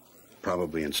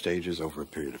 Probably in stages over a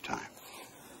period of time.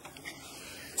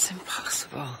 It's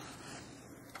impossible.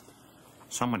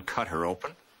 Someone cut her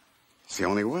open? It's the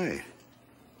only way.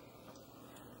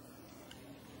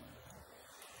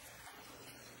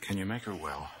 Can you make her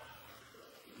well?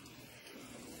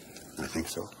 I think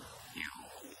so. You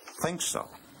think so?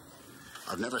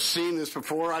 I've never seen this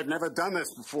before. I've never done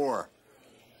this before.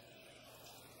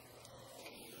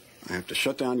 I have to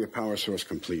shut down your power source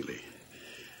completely.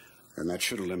 And that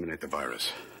should eliminate the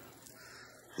virus.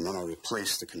 And then I'll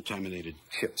replace the contaminated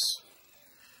chips.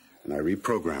 And I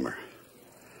reprogram her.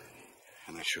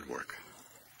 And that should work.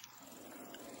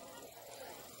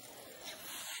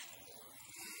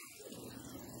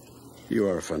 You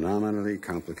are a phenomenally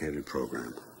complicated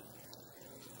program.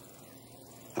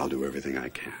 I'll do everything I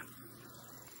can.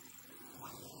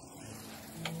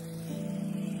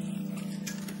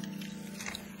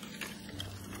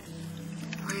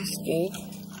 Where's Steve?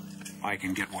 I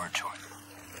can get word to him.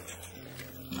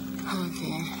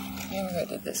 Okay. You already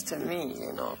did this to me,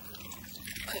 you know.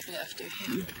 Put me after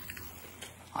him.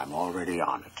 I'm already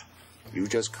on it. You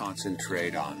just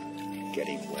concentrate on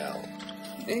getting well.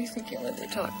 Do you think you'll ever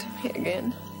talk to me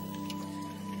again?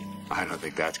 I don't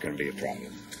think that's going to be a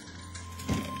problem.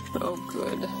 Oh,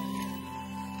 good.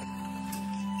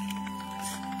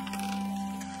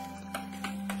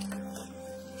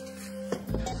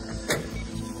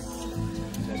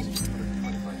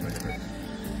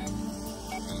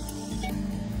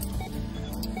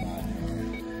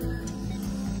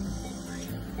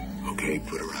 Okay,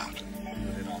 put her out.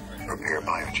 Prepare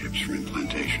biochips for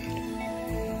implantation.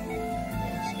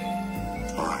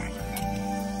 All right.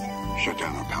 Shut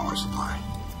down our power supply.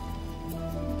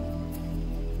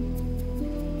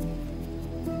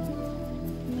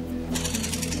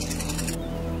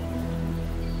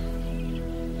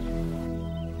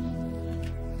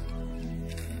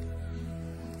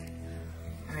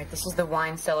 All right, this is the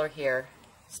wine cellar here.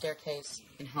 Staircase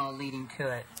and hall leading to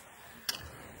it.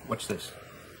 What's this?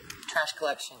 Trash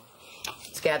collection.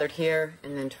 It's gathered here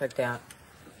and then twigged out.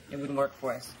 It wouldn't work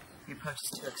for us. The approach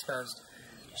is too exposed.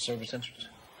 Service entrance?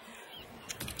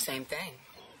 Same thing.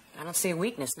 I don't see a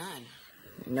weakness, none.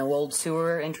 No old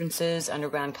sewer entrances,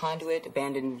 underground conduit,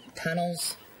 abandoned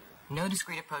tunnels. No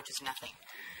discreet approaches, nothing.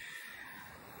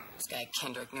 This guy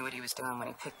Kendrick knew what he was doing when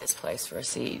he picked this place for a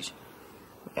siege.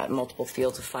 We've got multiple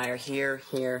fields of fire here,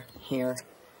 here, here.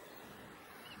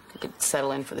 We could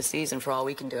settle in for the season for all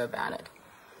we can do about it.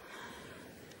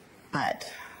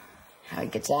 But how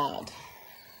it gets out...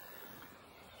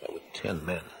 Well, with 10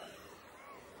 men.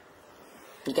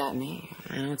 You got me.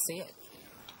 I don't see it.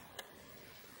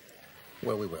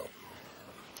 Well, we will.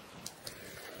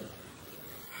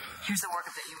 Here's the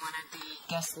workup that you wanted. The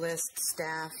guest list,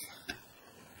 staff.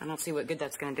 I don't see what good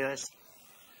that's going to do us.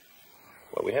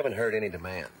 Well, we haven't heard any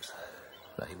demands.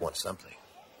 Now, he wants something.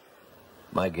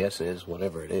 My guess is,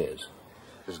 whatever it is,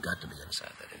 there's got to be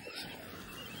inside that index.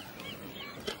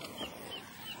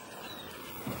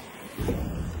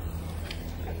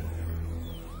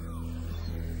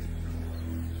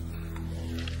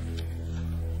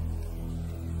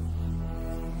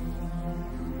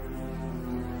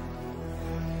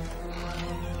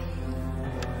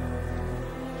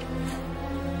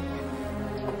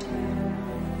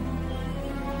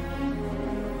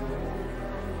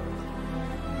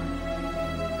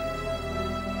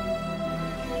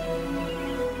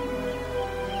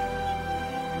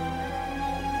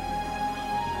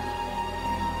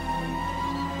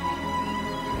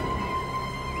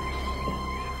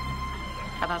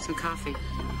 How about some coffee?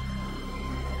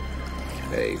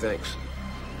 Hey, thanks.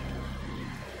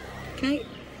 Can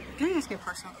I ask you a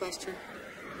personal question?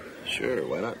 Sure,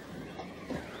 why not?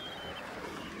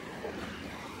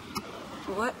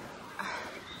 What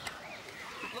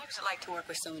was it like to work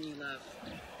with someone you love?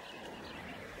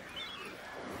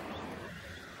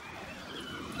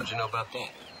 How'd you know about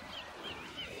that?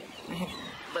 I have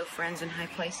low friends in high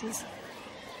places.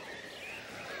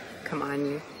 Come on,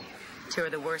 you. Two are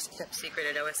the worst kept secret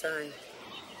at OSI.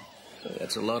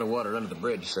 That's a lot of water under the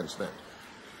bridge since then.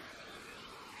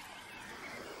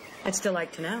 I'd still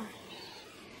like to know.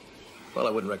 Well, I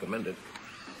wouldn't recommend it.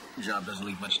 The job doesn't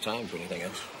leave much time for anything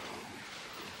else.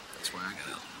 That's why I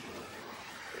got out.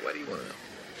 Why do you want to know?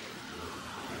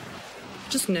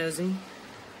 Just nosy.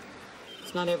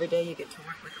 It's not every day you get to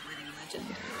work with a living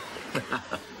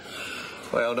legend.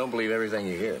 Well, don't believe everything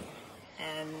you hear.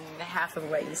 And half of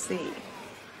what you see.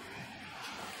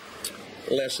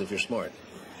 Less if you're smart.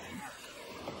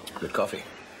 Good coffee.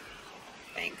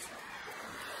 Thanks.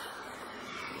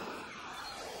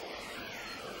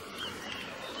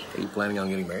 Are you planning on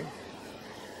getting married?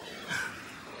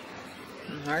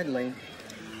 Hardly.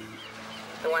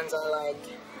 The ones I like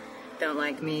don't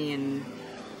like me, and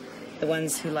the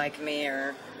ones who like me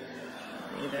are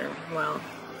either, well,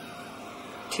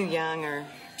 too young or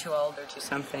too old or too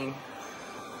something.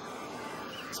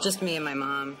 It's just me and my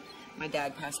mom. My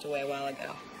dad passed away a while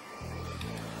ago.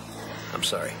 I'm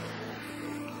sorry.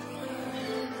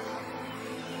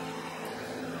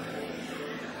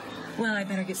 Well, I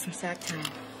better get some sack time.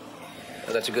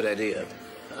 Well, that's a good idea.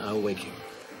 I'll wake you.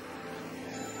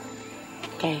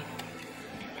 Okay.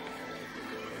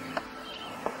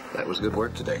 That was good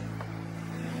work today.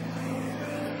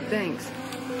 Thanks.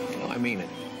 Oh, I mean it.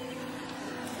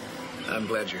 I'm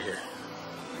glad you're here.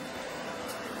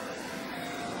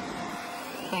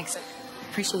 Thanks. I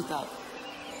appreciate that.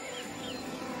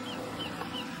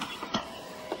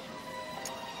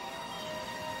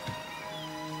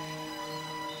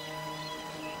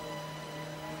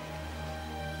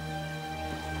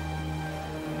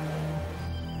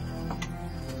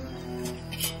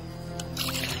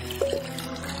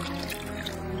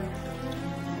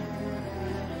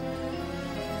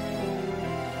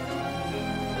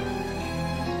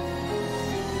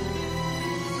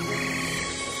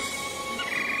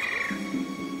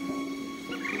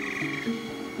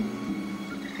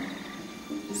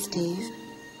 Steve?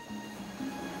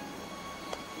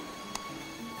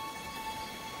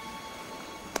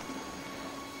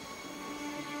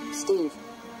 Steve.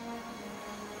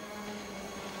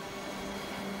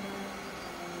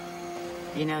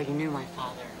 You know, you knew my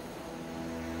father.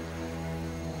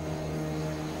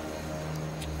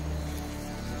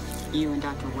 You and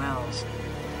Dr. Wells.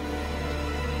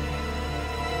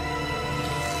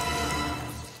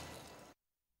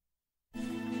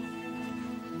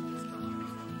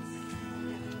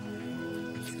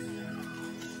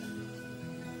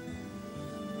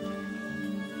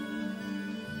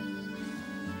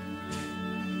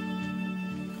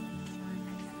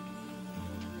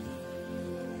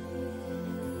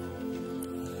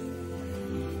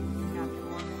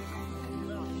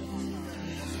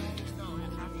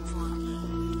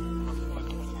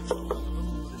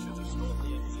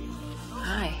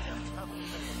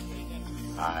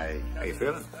 Hi. How you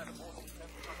feeling?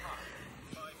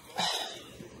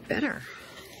 Better.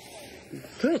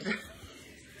 Good.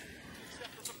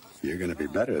 You're going to be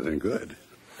better than good.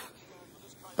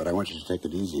 But I want you to take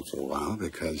it easy for a while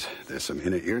because there's some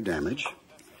inner ear damage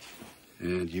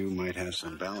and you might have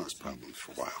some balance problems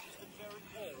for a while.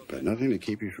 But nothing to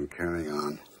keep you from carrying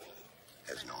on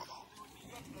as normal.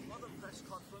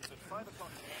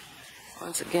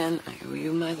 Once again, I owe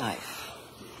you my life.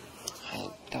 I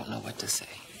don't know what to say.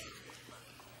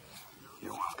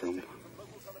 You're welcome.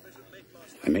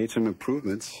 I made some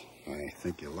improvements I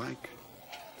think you'll like.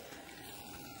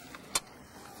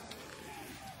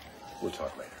 We'll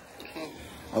talk later. Okay.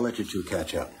 I'll let you two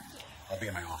catch up. I'll be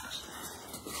in my office.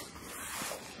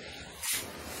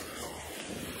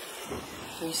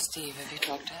 Where's Steve? Have you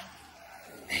talked to him?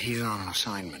 He's on an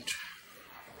assignment.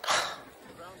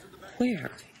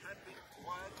 Where?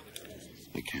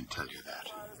 I can't tell you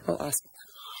that. Oh, Oscar.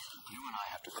 You and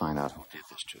I have to find out who did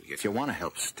this to you. If you want to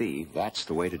help Steve, that's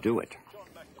the way to do it.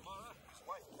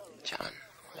 John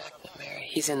McNamara.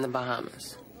 He's in the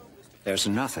Bahamas. There's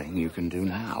nothing you can do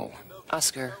now.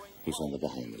 Oscar. He's in the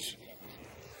Bahamas.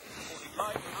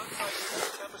 I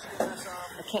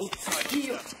can't see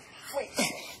you. Wait.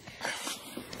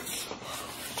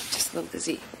 Just a little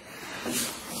dizzy.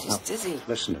 Just dizzy.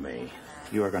 Listen to me.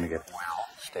 You are going to get well.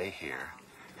 Stay here.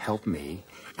 Help me.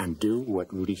 And do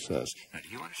what Rudy says. Now, do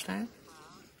you understand?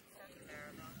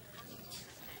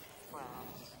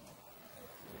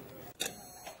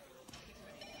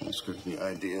 Oscar, the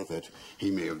idea that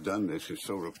he may have done this is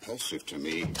so repulsive to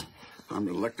me, I'm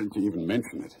reluctant to even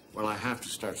mention it. Well, I have to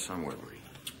start somewhere, Rudy.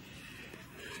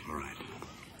 All right.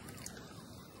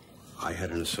 I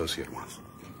had an associate once.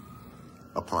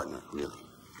 A partner, really.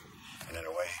 And in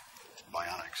a way,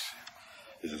 Bionics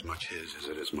is as much his as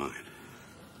it is mine.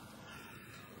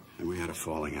 And we had a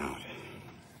falling out.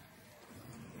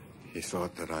 He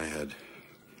thought that I had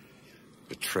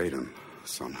betrayed him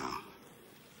somehow.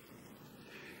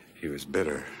 He was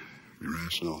bitter,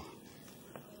 irrational,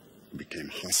 became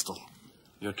hostile.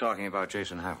 You're talking about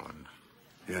Jason Haviland?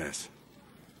 Yes.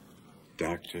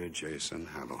 Dr. Jason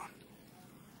Haviland.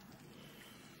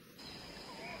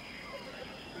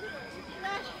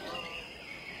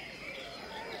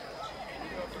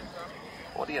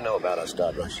 What do you know about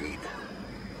Ustad Rashid?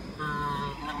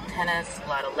 Little tennis, a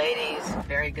lot of ladies,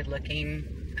 very good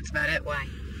looking. That's about it. Why?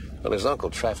 Well, his uncle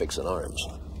traffics in arms.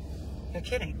 You're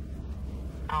kidding.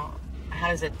 Oh, how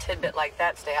does a tidbit like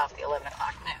that stay off the 11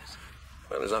 o'clock news?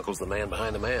 Well, his uncle's the man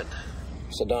behind the man.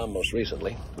 Saddam most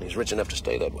recently, and he's rich enough to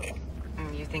stay that way.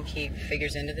 You think he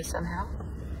figures into this somehow?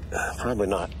 Probably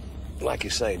not. Like you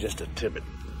say, just a tidbit.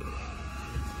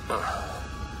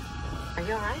 Are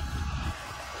you all right?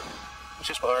 It's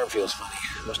just my arm feels funny.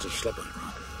 Must have slipped on it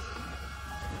wrong.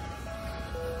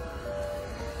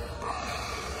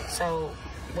 So,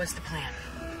 what's the plan?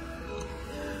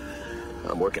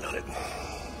 I'm working on it.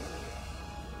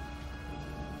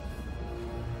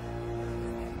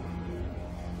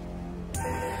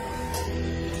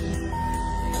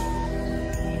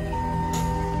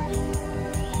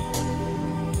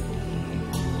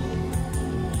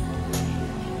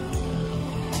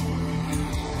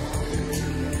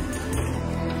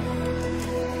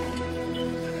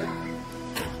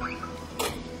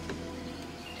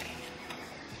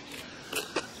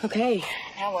 Okay,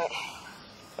 now what?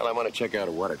 Well, I want to check out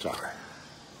a water tower.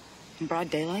 In broad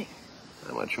daylight?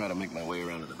 I want to try to make my way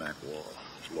around to the back wall.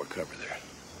 There's more cover there.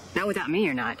 Not without me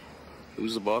or not?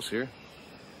 Who's the boss here?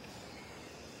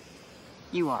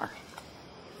 You are.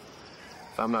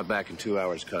 If I'm not back in 2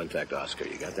 hours, contact Oscar.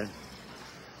 You got that?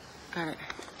 Got it.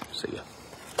 See ya.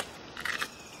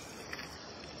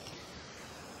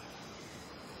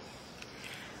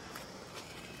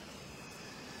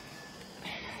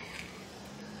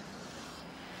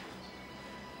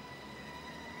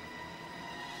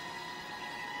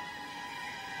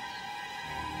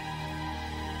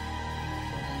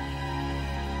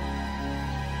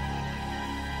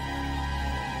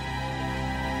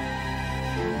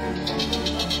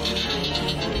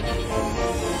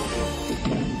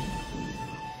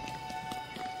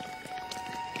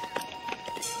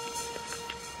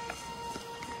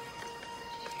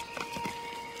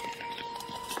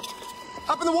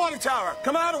 Up in the water tower.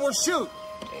 Come out or we'll shoot.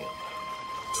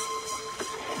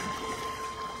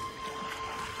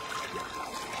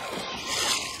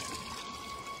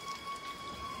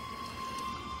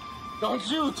 Don't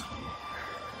shoot.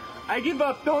 I give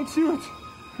up. Don't shoot.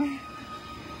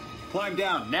 Climb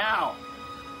down now.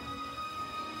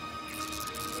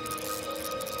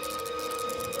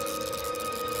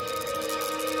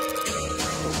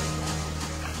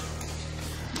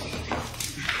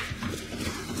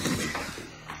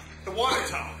 water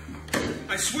tower.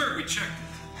 I swear we checked it.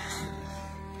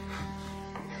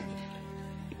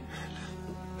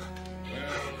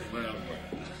 Well.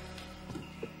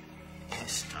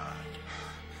 Star,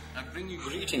 I bring you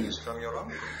greetings from your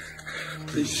uncle.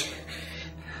 Please.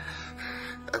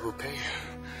 I will pay.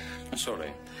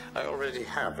 Sorry, I already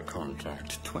have a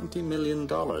contract. $20 million.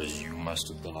 You must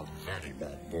have been a very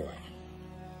bad boy.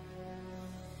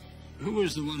 Who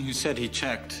was the one who said he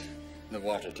checked the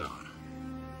water tower?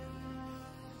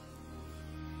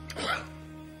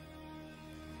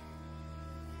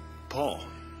 Paul.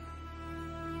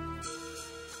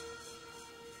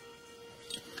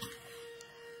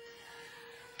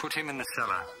 Put him in the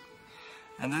cellar.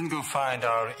 And then go find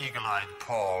our eagle-eyed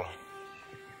Paul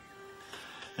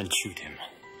and shoot him.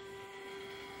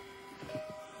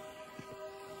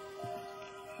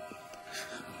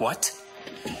 What?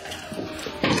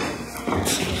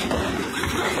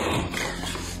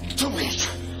 Do it!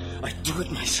 I do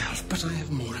it myself, but I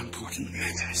have more important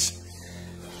matters.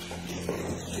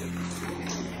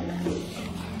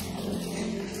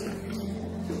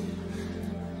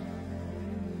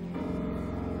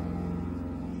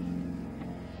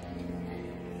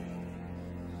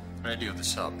 Radio the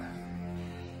sub.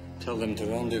 Tell them to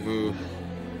rendezvous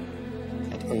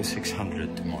at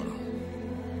 0600 tomorrow.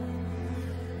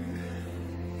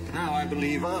 Now I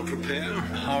believe I'll prepare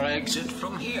our exit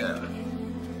from here.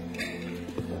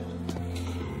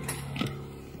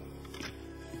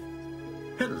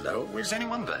 Hello, is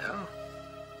anyone there?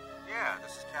 Yeah,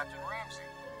 this is Captain Ramsey.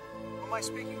 Who am I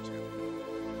speaking to?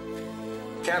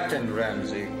 Captain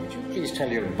Ramsey, would you please tell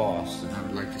your boss that I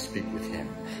would like to speak with him?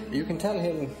 You can tell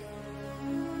him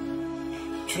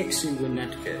Trixie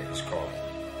Winnetka is calling.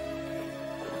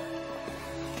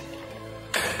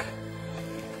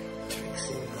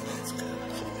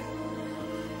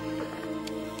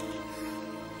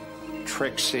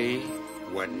 Trixie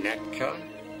Winnetka?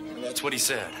 That's what he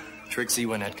said. Trixie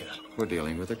Winnetka. We're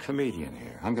dealing with a comedian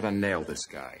here. I'm going to nail this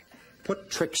guy. Put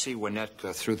Trixie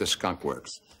Winnetka through the skunk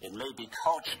works. It may be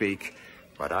code speak,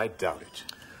 but I doubt it.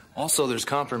 Also, there's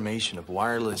confirmation of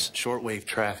wireless shortwave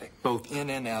traffic, both in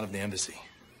and out of the embassy.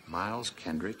 Miles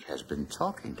Kendrick has been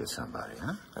talking to somebody,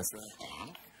 huh? That's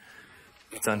right.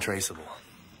 It's untraceable.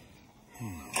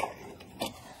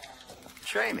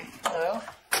 Jaime. Hello.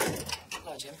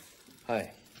 Hello, Jim.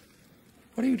 Hi.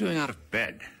 What are you doing out of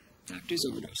bed? Doctor's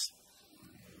orders.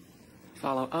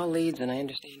 Follow all leads, and I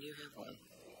understand you have one.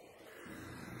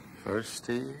 First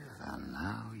Steve, and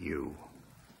now you.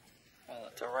 Well,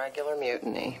 it's a regular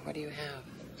mutiny. What do you have?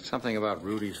 Something about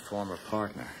Rudy's former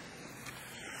partner.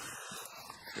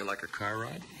 You like a car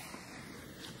ride?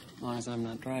 As long as I'm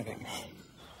not driving.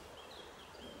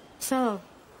 So,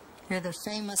 you're the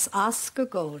famous Oscar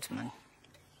Goldman.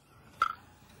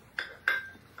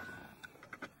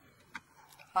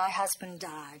 My husband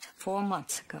died 4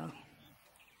 months ago.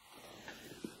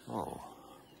 Oh.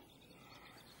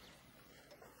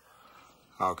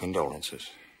 Our condolences.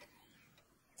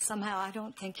 Somehow I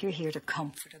don't think you're here to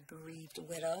comfort a bereaved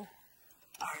widow,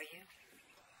 are you?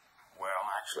 Well,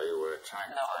 actually, we're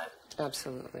trying to find...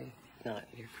 Absolutely not.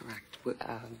 You're correct.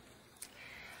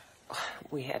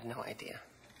 We had no idea.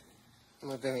 And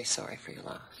we're very sorry for your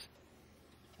loss.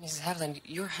 Mrs. Haviland,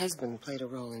 your husband played a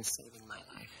role in saving my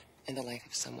life and the life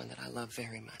of someone that I love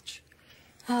very much.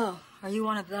 Oh, are you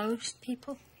one of those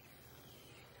people?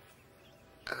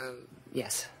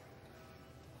 Yes.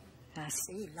 I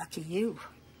see. Lucky you.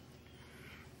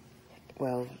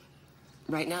 Well,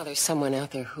 right now there's someone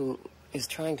out there who is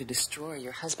trying to destroy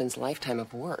your husband's lifetime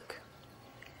of work.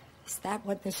 Is that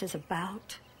what this is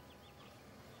about?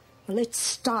 Well, it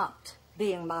stopped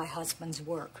being my husband's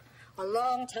work a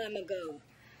long time ago.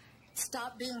 It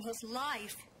stopped being his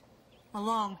life a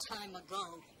long time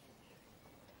ago.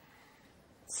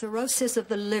 Cirrhosis of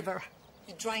the liver.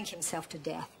 He drank himself to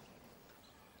death.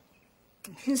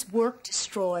 His work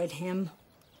destroyed him.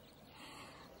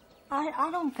 I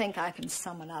don't think I can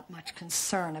summon up much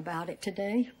concern about it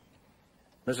today.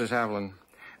 Mrs. Haviland,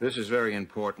 this is very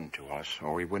important to us,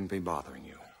 or we wouldn't be bothering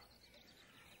you.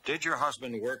 Did your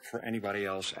husband work for anybody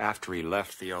else after he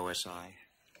left the OSI?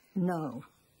 No.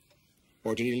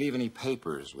 Or did he leave any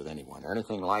papers with anyone, or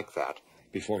anything like that,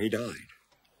 before he died?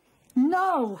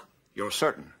 No. You're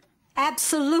certain?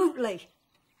 Absolutely.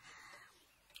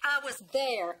 I was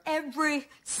there every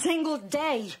single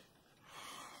day.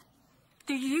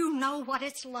 Do you know what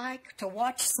it's like to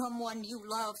watch someone you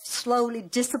love slowly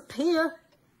disappear?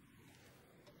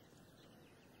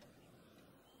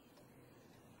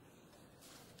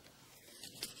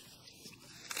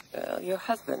 Your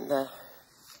husband,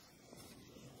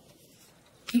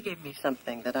 He gave me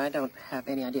something that I don't have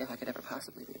any idea if I could ever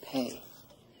possibly repay.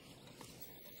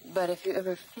 But if you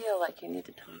ever feel like you need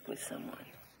to talk with someone,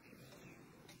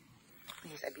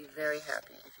 please, I'd be very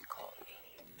happy if you called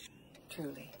me.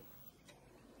 Truly.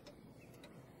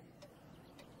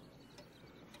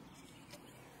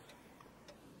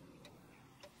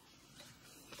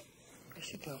 I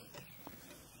should go.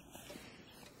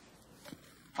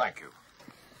 Thank you.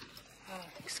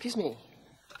 Excuse me.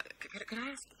 Could I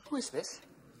ask, who is this?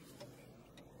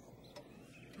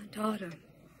 My daughter.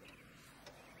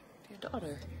 Your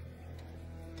daughter?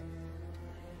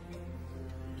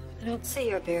 I don't see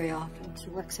her very often. She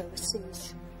works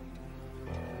overseas.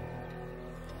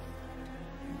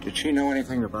 Did she know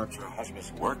anything about your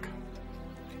husband's work?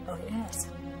 Oh, yes.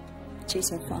 She's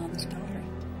her father's daughter.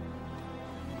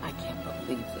 I can't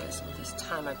believe this. All this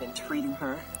time I've been treating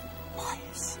her. Why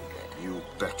is she good? You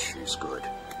bet she's good.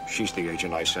 She's the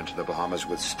agent I sent to the Bahamas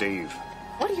with Steve.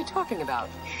 What are you talking about?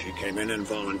 She came in and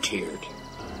volunteered.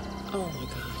 Oh, my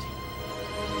God.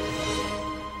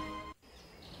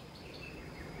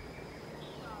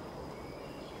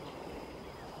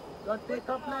 Don't be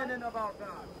complaining about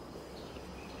that.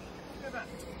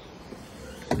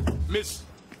 Miss,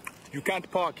 you can't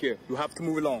park here. You have to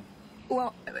move along.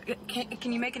 Well,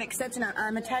 can you make an exception?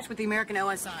 I'm attached with the American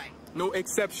OSI. No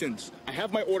exceptions. I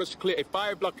have my orders to clear a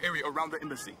 5-block area around the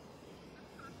embassy.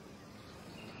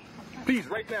 Please,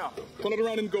 right now. Turn it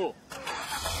around and go.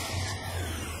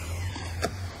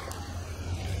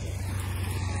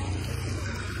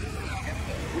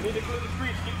 We need to clear the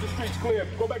streets. Keep the streets clear.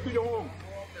 Go back to your home.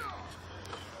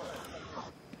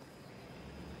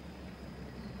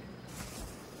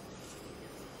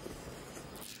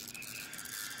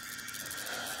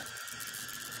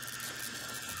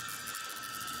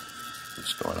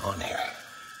 What's going on here?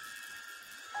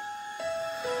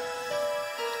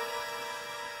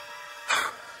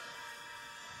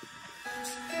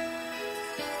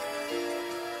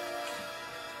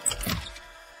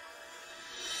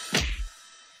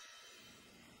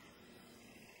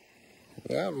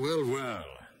 Well, well, well.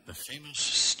 The famous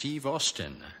Steve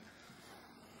Austin.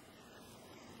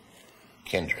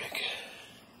 Kendrick.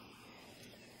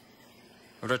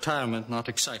 Retirement not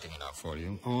exciting enough for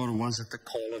you? Or was it the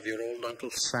call of your old Uncle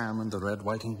Sam and the red,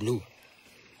 white, and blue?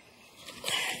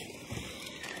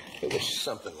 It was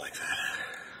something like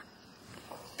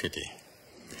that. Pity.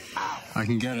 I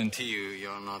can guarantee you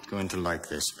you're not going to like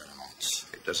this very much.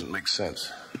 It doesn't make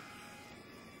sense.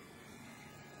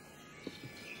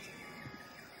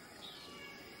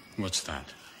 What's that?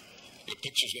 The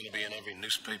picture's going to be in every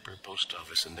newspaper, post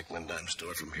office, and nickel and dime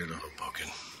store from here to Hoboken.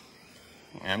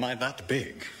 Am I that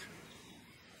big?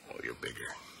 Oh, you're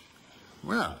bigger.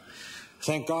 Well,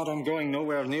 thank God I'm going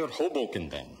nowhere near Hoboken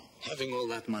then. Having all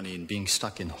that money and being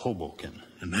stuck in Hoboken.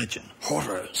 Imagine.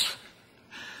 Horrors.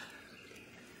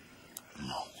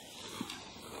 No.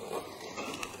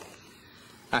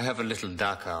 I have a little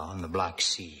Dhaka on the Black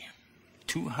Sea.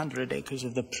 200 acres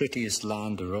of the prettiest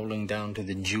land rolling down to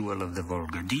the jewel of the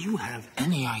Volga. Do you have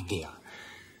any idea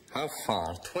how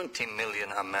far 20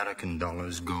 million American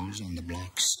dollars goes on the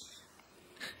Black Sea?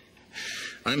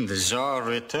 I'm the Tsar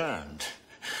returned.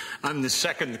 I'm the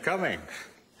second coming.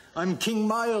 I'm King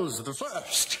Miles the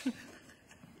First.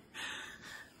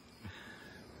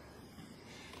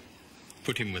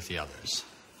 Put him with the others.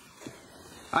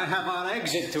 I have our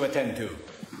exit to attend to.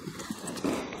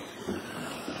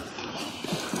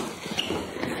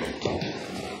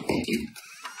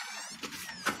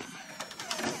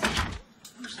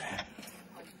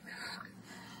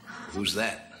 Who's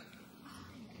that?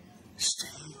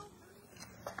 Steve.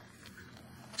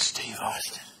 Steve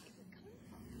Austin.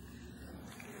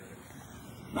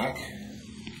 Mac?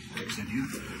 Is it you?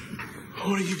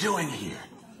 What are you doing here?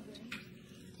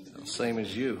 Same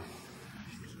as you.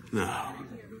 No.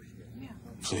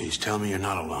 Please, tell me you're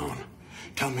not alone.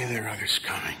 Tell me there are others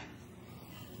coming.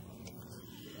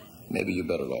 Maybe you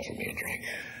better offer me a drink.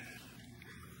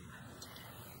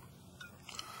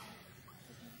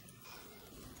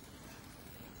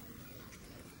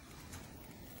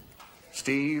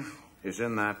 Steve is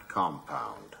in that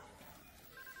compound.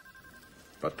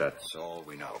 But that's all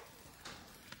we know.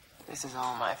 This is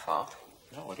all my fault.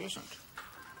 No, it isn't.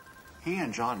 He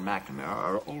and John McNamara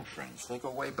are old friends. They go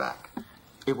way back.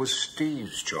 It was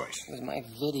Steve's choice. It was my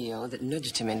video that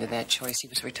nudged him into that choice. He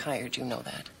was retired, you know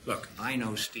that. Look, I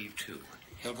know Steve, too.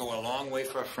 He'll go a long way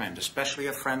for a friend, especially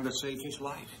a friend that saved his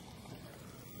life.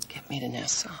 Get me to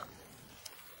Nassau.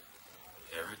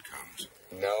 Here it comes.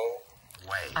 No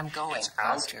way. I'm going. It's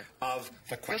out of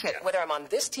the question. Look, whether I'm on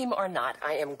this team or not,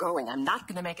 I am going. I'm not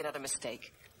going to make another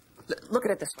mistake. Look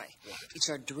at it this way. It's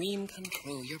our dream come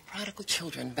true. Your prodigal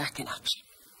children back in action.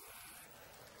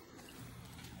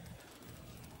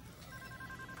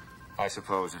 I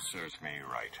suppose it serves me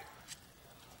right.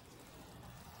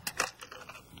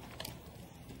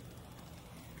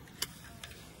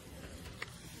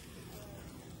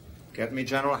 Get me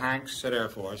General Hanks at Air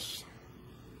Force.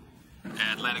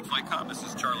 Atlantic Flight Com, this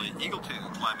is Charlie. Eagle 2,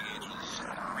 climbing Angels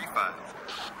 3-5.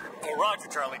 Oh, roger,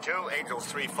 Charlie 2,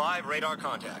 Angels 3-5, radar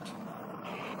contact.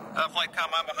 Flight Com,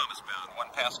 I'm Bahamas bound. One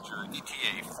passenger,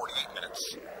 ETA 48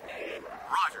 minutes.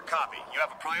 Roger, copy. You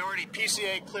have a priority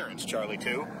PCA clearance, Charlie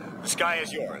 2. The sky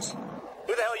is yours.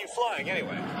 Who the hell are you flying,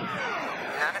 anyway?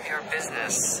 None of your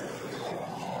business.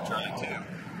 Charlie 2,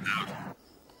 out.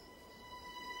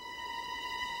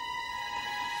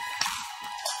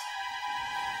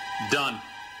 Done.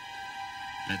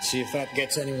 Let's see if that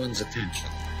gets anyone's attention.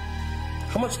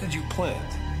 How much did you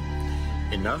plant?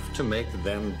 Enough to make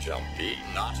them jumpy,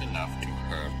 not enough to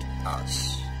hurt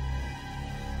us.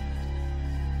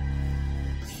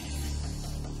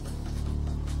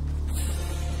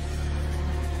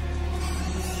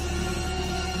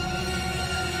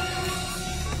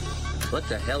 What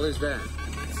the hell is that?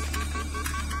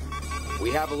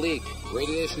 We have a leak.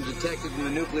 Radiation detected in the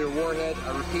nuclear warhead.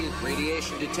 I repeat,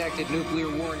 radiation detected nuclear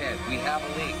warhead. We have a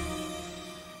leak.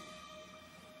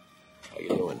 How you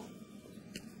doing?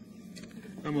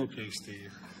 I'm okay,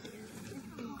 Steve.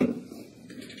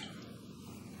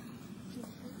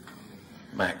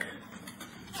 Mac.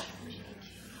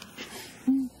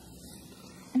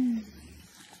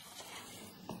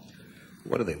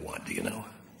 What do they want, do you know?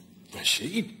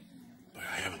 Rashid? But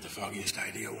I haven't the foggiest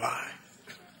idea why.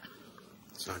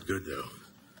 It's not good, though.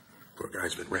 Poor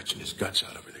guy's been retching his guts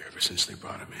out over there ever since they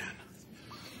brought him in.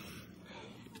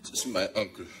 This is my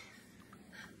uncle.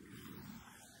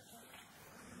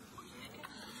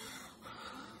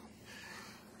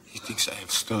 He thinks I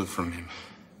have stolen from him.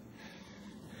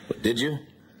 What, did you?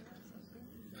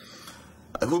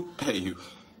 I will pay you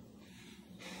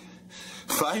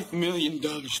 $5 million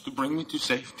to bring me to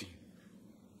safety.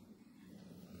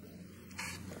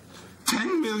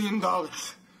 $10 million.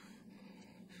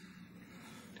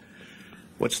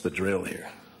 What's the drill here?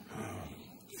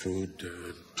 Food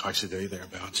twice a day,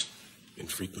 thereabouts.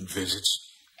 Infrequent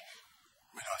visits.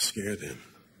 We don't scare them,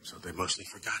 so they've mostly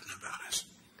forgotten about us.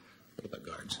 What about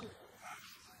guards?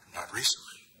 Not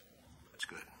recently. That's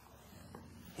good.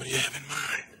 What do you have in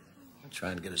mind? I'm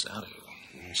trying to get us out of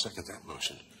here. I second that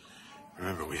motion.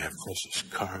 Remember, we have precious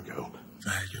cargo,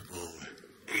 valuable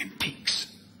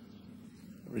antiques.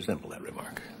 I resemble that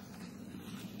remark.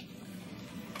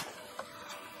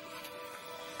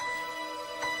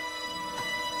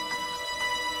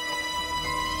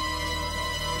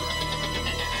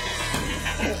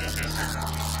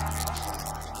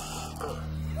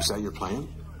 Is that your plan?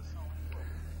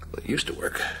 Well, it used to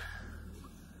work.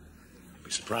 You'd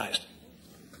be surprised.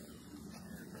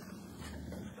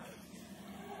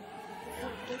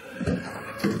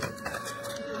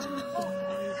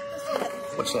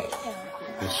 What's that?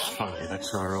 It's funny.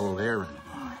 That's our old errand.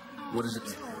 What is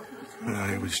it?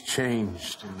 It was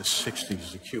changed in the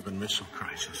 60s, the Cuban Missile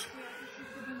Crisis.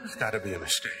 It's got to be a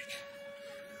mistake.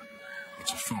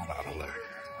 It's a fallout alert.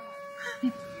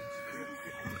 I'm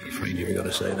afraid you were going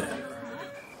to say that.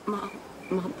 Mom,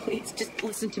 please, just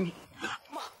listen to me.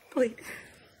 Mom, please.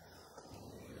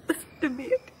 Listen to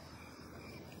me.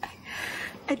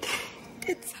 I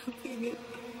did something.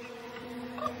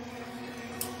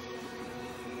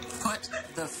 Put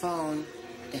the phone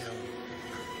down.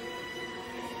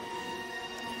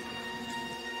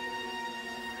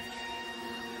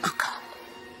 Oh, God.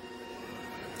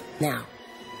 Now.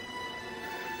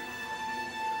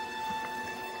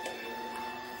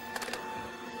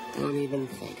 Don't even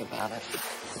think about it.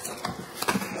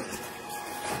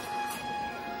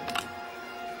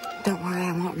 Don't worry,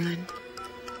 I won't run.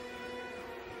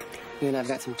 You and I've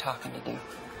got some talking to do.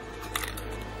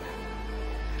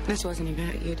 This wasn't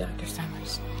about you, Dr.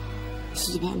 Sommers. This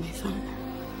is about my father.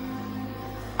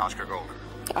 Oscar Gold.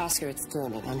 Oscar, it's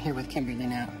Sterling. I'm here with Kimberly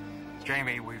now.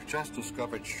 Jamie, we've just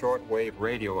discovered shortwave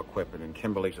radio equipment in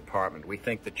Kimberly's apartment. We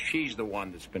think that she's the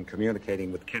one that's been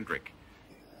communicating with Kendrick.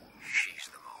 She's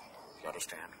the mole. You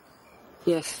understand?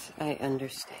 Yes, I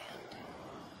understand.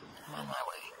 I'm on my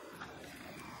way.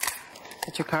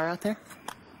 Got your car out there?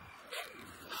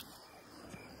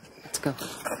 Let's go.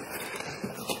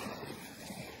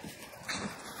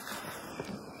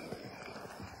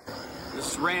 This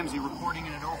is Ramsey reporting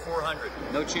in at 0400.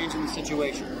 No change in the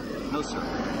situation. No, sir.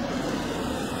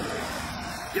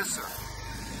 Yes, sir.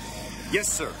 Yes,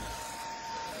 sir.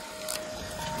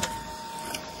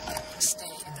 Stay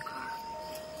in the car.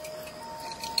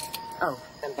 Oh,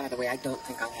 and by the way, I don't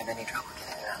think I'll have any trouble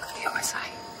getting out of the OSI.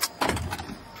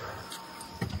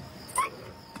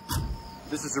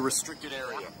 This is a restricted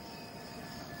area.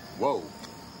 Whoa.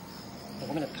 The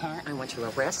woman in the car, I want you to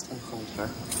arrest and hold her.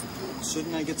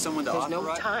 Shouldn't I get someone to There's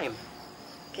authorize? no time.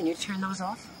 Can you turn those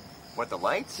off? What, the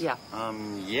lights? Yeah.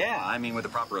 Yeah, I mean with the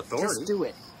proper authority. Just do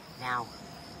it. Now.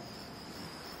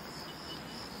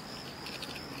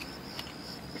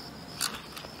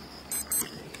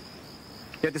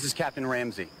 Yeah, this is Captain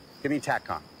Ramsey. Give me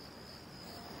TACCOM.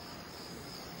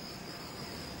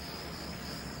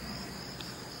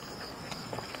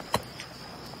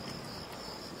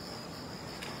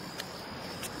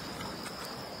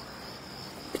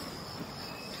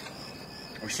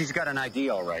 Well, she's got an ID,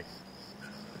 all right.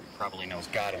 Probably knows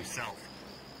God himself.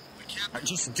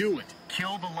 Just do it.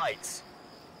 Kill the lights.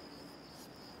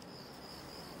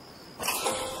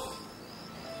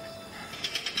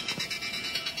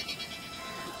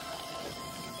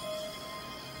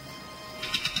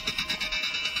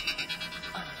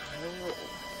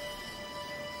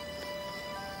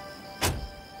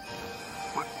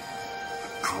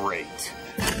 Great.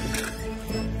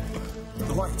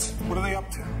 The lights, what are they up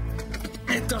to?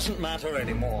 It doesn't matter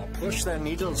anymore. Push their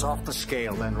needles off the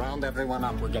scale, then round everyone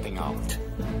up. We're getting out.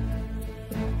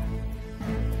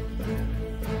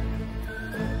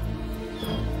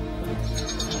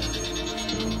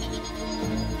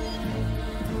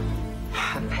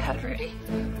 Bad, Rudy.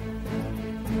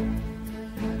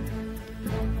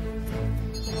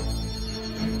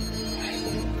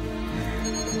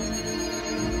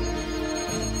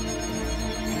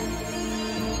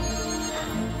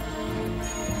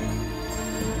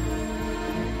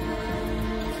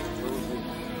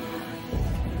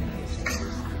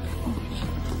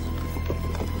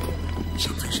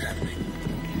 Something's happening.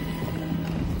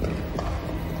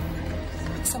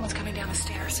 Someone's coming down the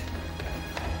stairs.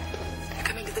 They're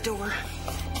coming to the door.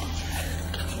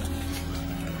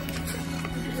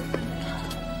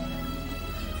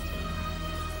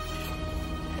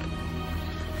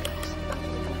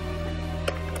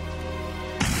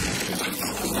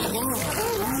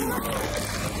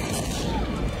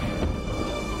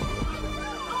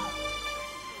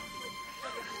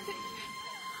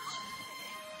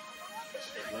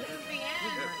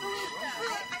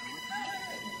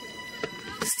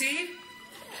 Steve?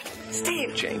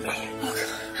 Steve. Jamie. Look.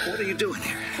 What are you doing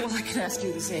here? Well, I can ask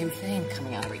you the same thing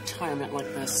coming out of retirement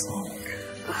like this. Oh,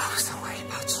 I was so worried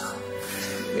about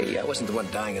you. Hey, I wasn't the one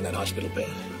dying in that hospital bed.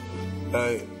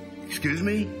 Excuse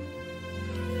me?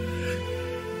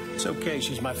 It's okay.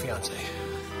 She's my fiancée.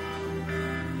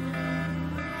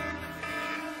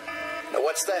 Now,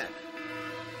 what's that?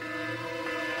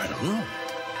 I don't know.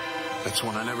 That's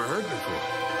one I never heard before.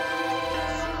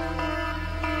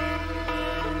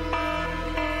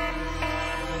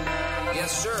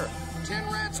 Yes, sir.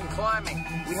 10 rats and climbing.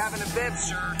 We have an event,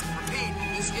 sir. Repeat,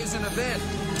 this is an event.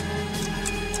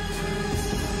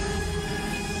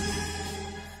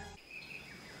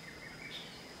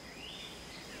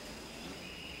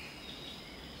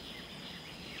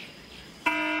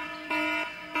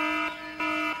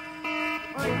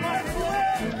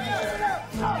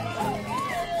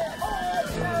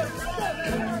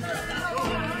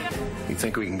 You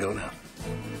think we can go now?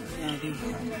 Yeah, I do.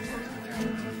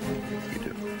 You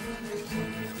do?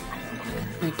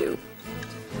 I do.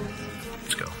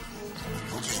 Let's go.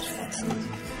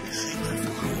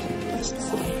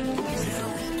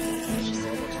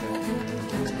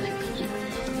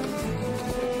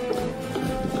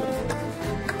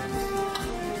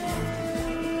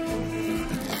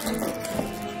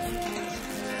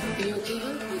 Are you okay,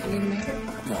 hon? You need a maker?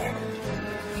 No.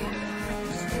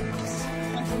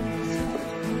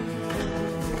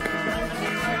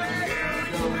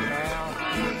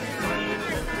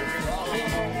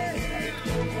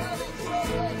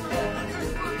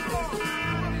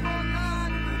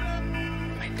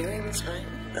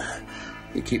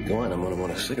 You keep going, I'm gonna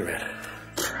want a cigarette.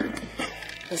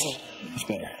 Listen. It's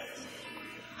better.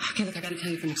 Okay, look, I gotta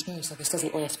tell you from experience, like, this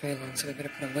doesn't last very long, so we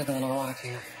better put a wiggle in our life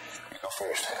here. You go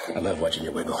first. I love watching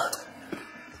you wiggle.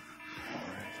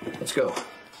 Let's go.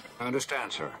 I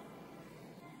understand, sir.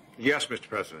 Yes, Mr.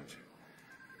 President.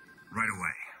 Right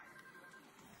away.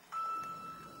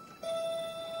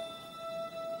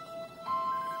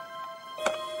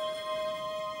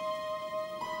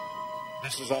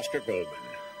 This is Oscar Goldman.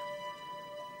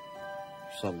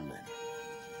 Son.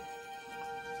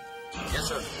 Yes,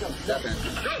 sir. Step in.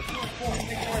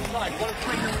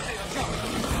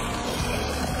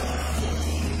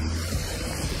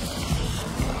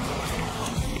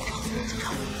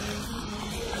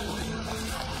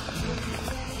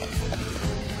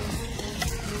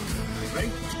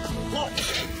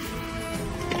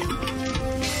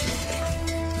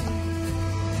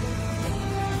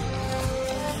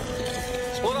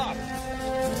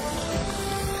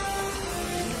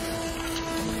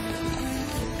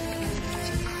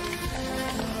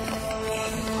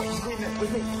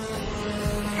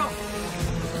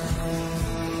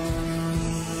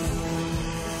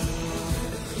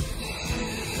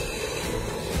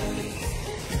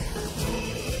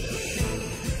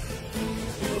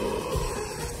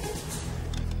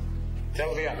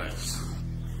 Tell the others.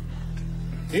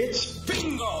 It's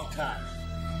bingo time.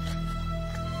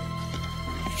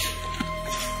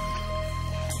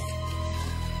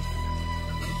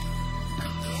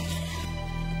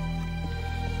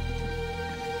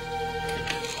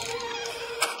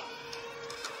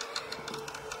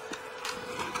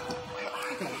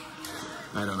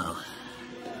 I don't know.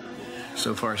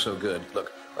 So far, so good.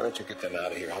 Look, why don't you get them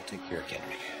out of here? I'll take care of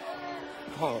Kendrick.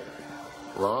 Paul,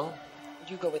 Wrong?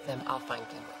 you go with them. I'll find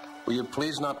Kendrick. Will you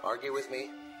please not argue with me?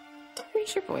 Don't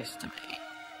raise your voice to me.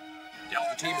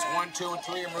 Delta teams 1, 2, and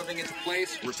 3 are moving into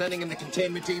place. We're sending in the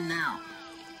containment team now.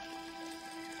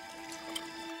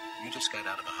 You just got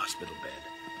out of a hospital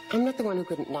bed. I'm not the one who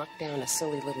couldn't knock down a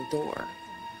silly little door.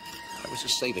 I was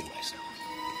just saving myself.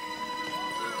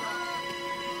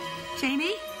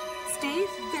 Jaime? Steve?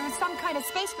 There's some kind of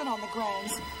spaceman on the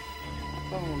grounds.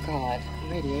 Oh, God.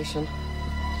 Radiation.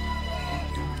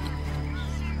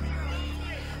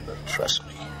 Trust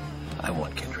me. I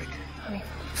want Kendrick.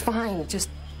 Fine. Just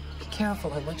be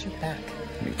careful. I want you back.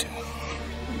 Me too.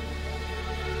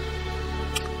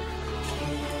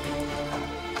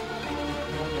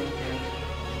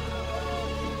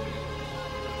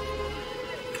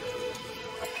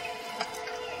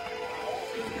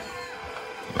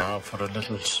 Now for a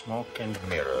little smoke and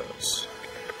mirrors.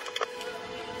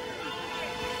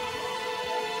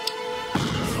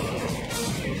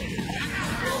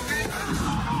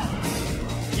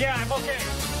 Yeah, I'm okay.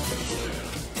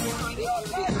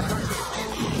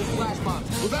 Flash bomb.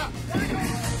 Move out.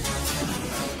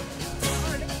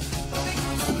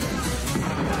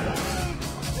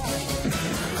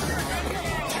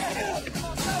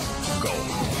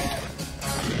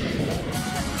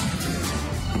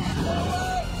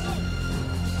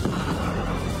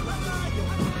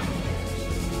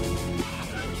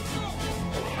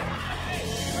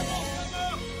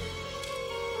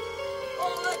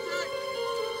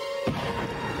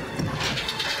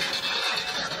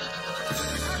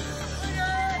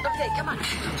 Okay, come on.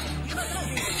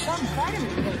 Some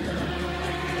vitamin.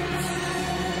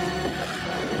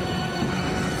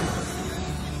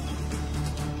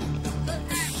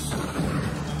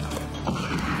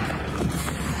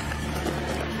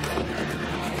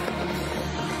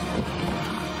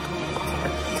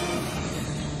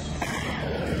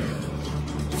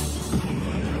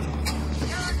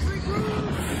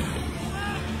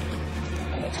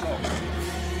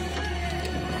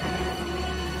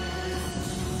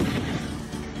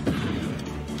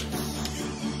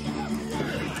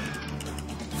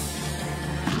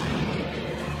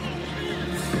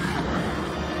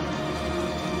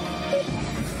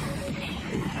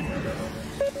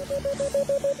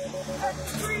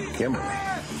 Kimberly.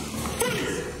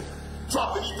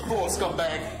 Drop it, eat the floor,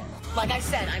 scumbag. Like I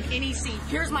said, I'm NEC.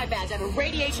 Here's my badge. I'm a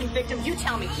radiation victim. You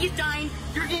tell me. He's dying.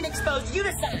 You're getting exposed. You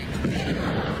decide.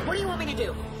 What do you want me to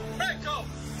do? Hey, go!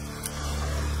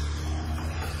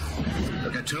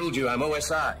 Look, I told you I'm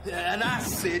OSI. And I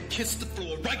said kiss the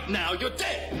floor right now. You're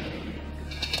dead.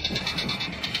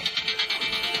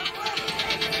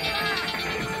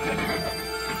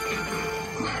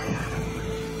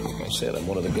 Like I said, I'm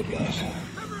one of the good guys.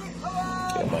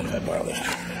 You don't mind if I borrow this?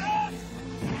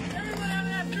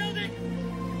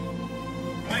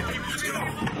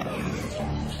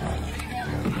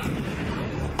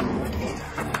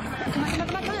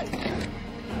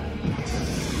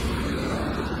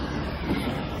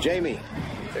 Jaime.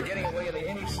 They're getting away in the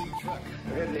NEC truck.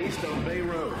 They're heading east on Bay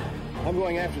Road. I'm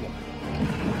going after them.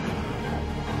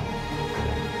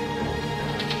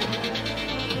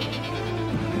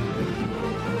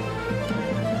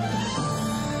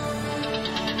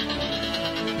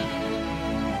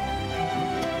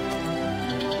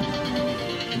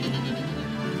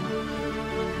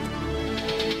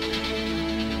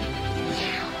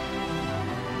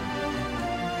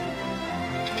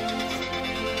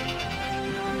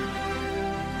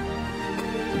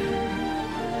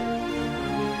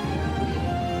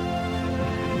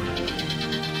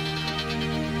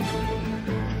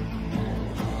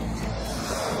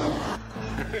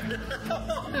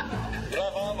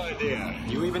 Bravo, my dear.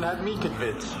 You even had me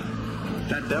convinced.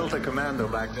 That Delta Commando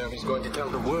back there is going to tell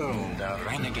the world a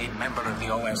renegade member of the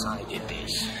OSI did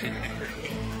this.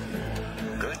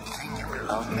 Good thing you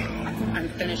love me. I'm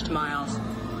finished, Miles.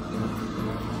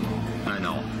 I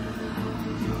know.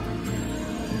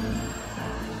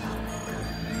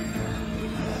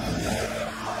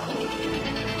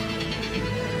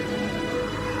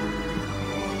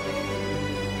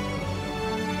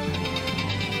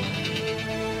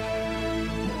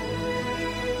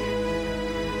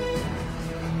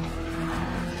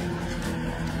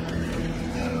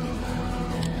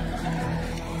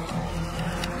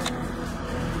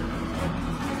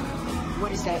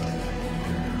 What is that?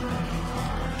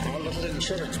 Our little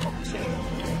insurance policy.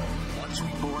 Once we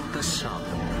board the sun,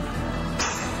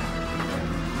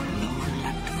 no one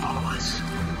left to follow us.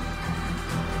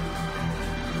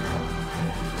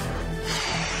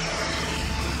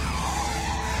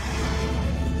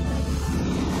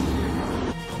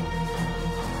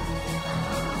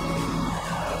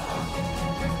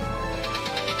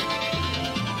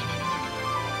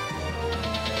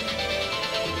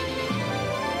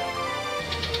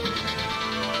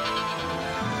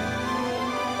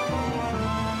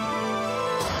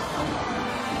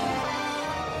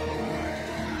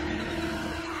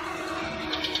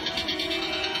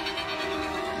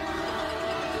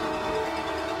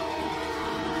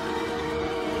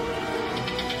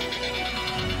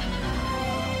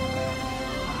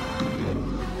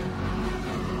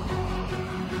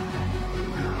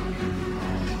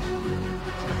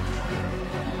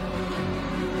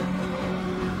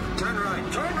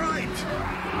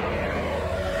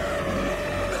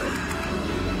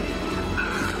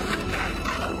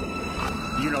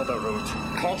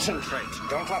 Concentrate.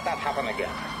 Don't let that happen again.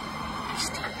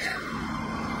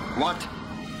 What?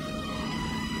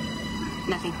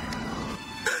 Nothing.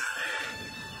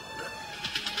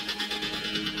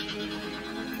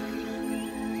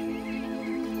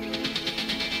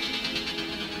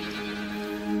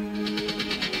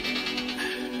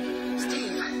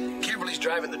 Steve, Kimberly's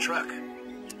driving the truck.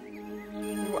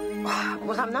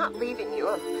 Well, I'm not leaving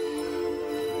you.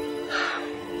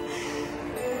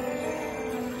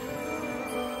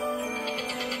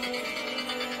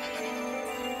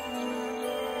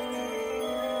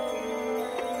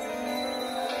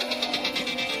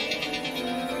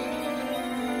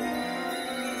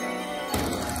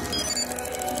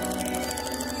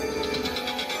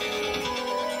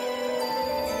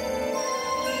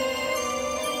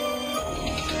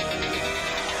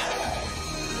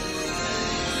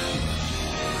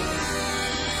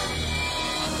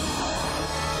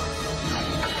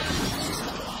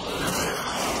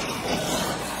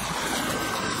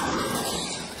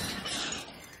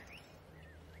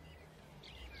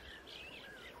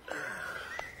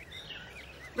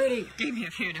 Rudy, give me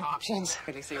a few options.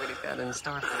 Really see what he's got in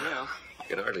store for you. I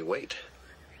can hardly wait.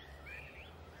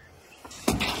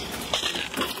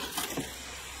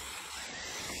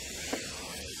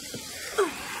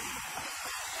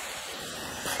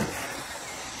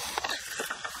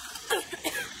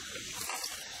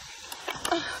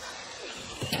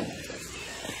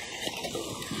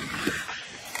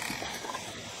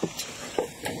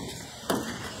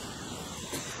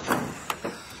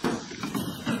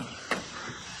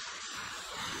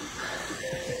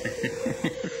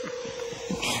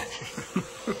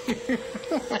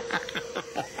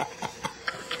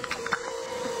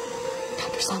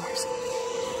 Dr. Sommers,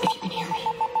 if you can hear me,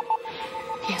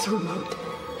 he has a remote.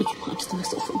 He can launch the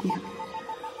missile from here.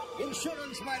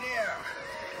 Insurance, my dear.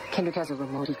 Kendrick has a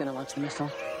remote. He's going to launch the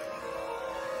missile.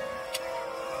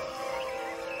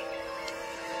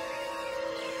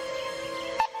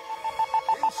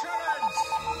 Insurance!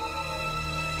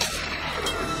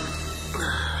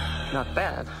 Not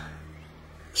bad.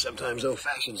 Sometimes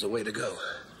old-fashioned's the way to go.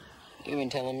 You've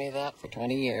been telling me that for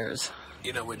 20 years.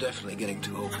 You know, we're definitely getting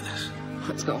too old for this.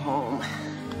 Let's go home.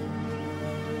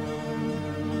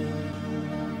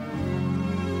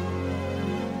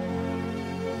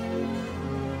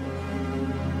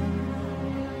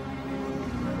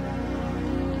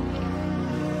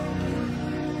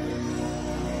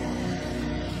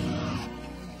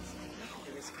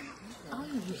 Oh,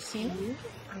 you see?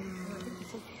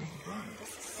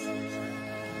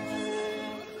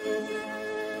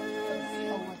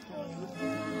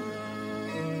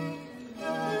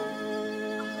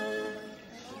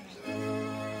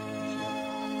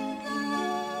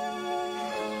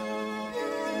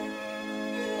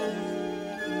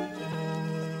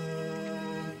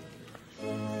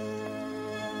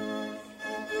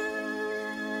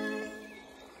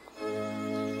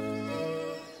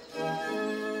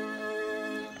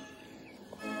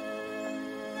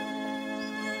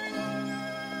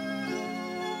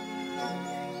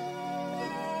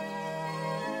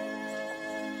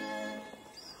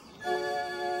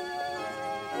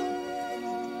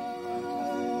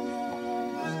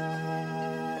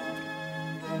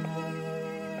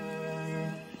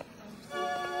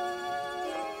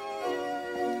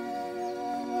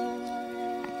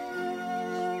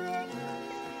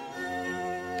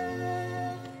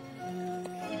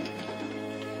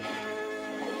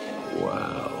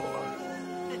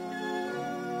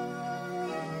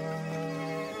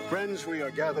 Friends, we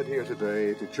are gathered here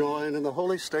today to join in the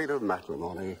holy state of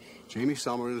matrimony, Jaime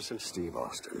Sommers and Steve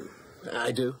Austin.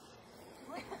 I do.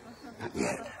 Not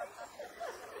yet.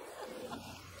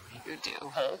 You do,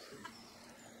 huh?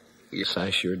 Yes, I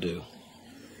sure do.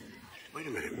 Wait a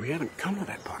minute. We haven't come to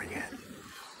that part yet.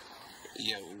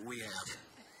 Yeah, we have.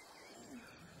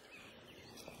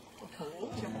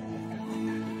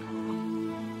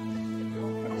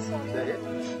 Is that it?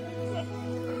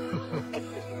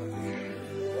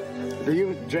 Do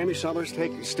you, Jaime Sommers,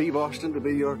 take Steve Austin to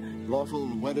be your lawful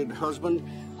wedded husband,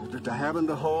 to have and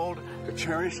to hold, to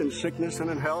cherish in sickness and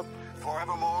in health,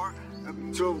 forevermore,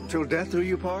 till death do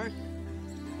you part?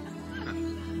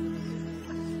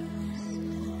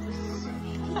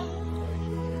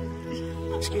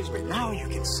 Excuse me, now you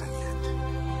can say it.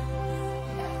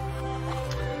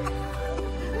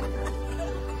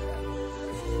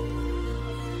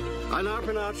 I now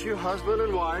pronounce you husband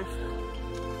and wife.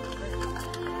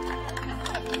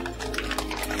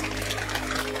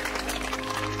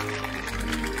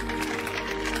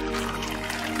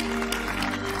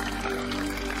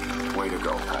 Way to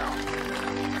go, pal.